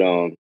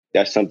 But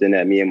that's something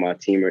that me and my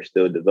team are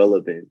still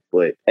developing.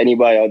 But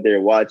anybody out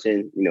there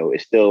watching,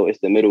 it's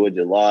the middle of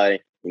July.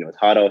 It's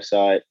hot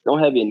outside. Don't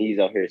have your knees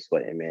out here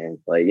sweating, man.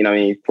 Like, you know what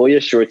I mean? Pull your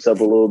shorts up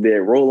a little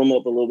bit, roll them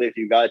up a little bit if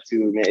you got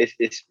to, man.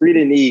 It's Free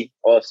the Knee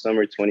all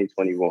summer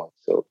 2021.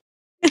 So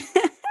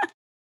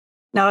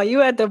No,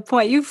 you at the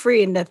point you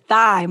free in the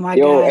thigh, my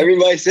yo, guy.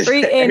 everybody said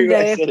Free in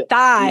the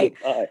thigh.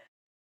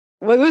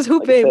 We was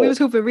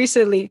hooping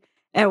recently,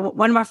 and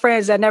one of my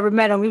friends that never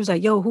met him, he was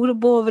like, "Yo, who the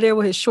bull over there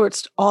with his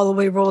shorts all the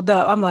way rolled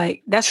up?" I'm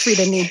like, "That's Free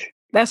the Knee.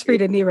 That's Free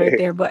the Knee right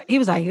there." But he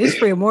was like, "He's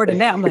free more than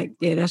that." I'm like,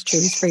 "Yeah, that's true.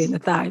 He's free in the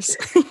thighs."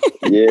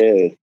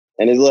 Yeah.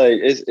 And it's like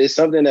it's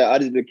something that I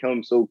just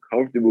become so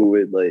comfortable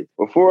with. Like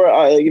before,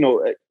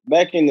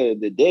 back in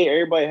the day,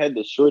 everybody had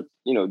the shorts,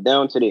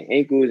 down to the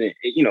ankles,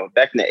 and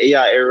back in the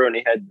AI era, and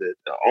they had the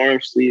arm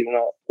sleeve and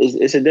all.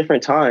 It's a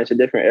different time. It's a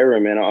different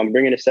era, man. I'm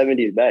bringing the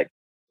 '70s back,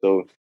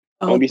 so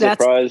don't be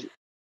surprised.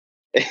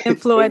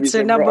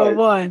 Influencer number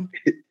one.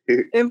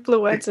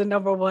 Influencer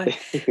number one.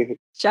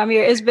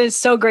 Shamir, it's been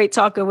so great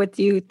talking with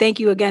you. Thank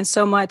you again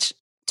so much.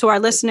 To our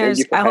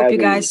listeners, I hope you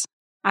guys,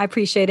 I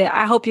appreciate it.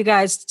 I hope you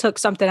guys took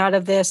something out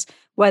of this,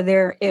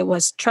 whether it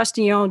was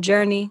trusting your own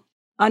journey,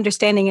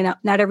 understanding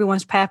not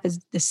everyone's path is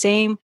the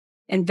same,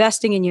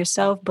 investing in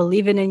yourself,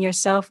 believing in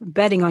yourself,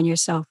 betting on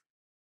yourself.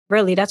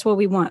 Really, that's what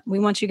we want. We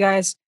want you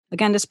guys,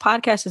 again, this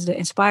podcast is to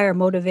inspire,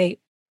 motivate,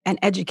 and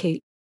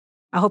educate.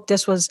 I hope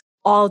this was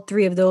all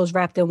three of those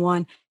wrapped in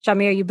one.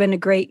 Shamir, you've been a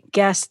great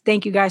guest.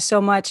 Thank you guys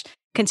so much.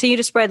 Continue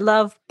to spread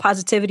love,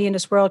 positivity in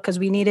this world because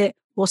we need it.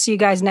 We'll see you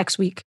guys next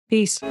week.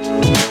 Peace.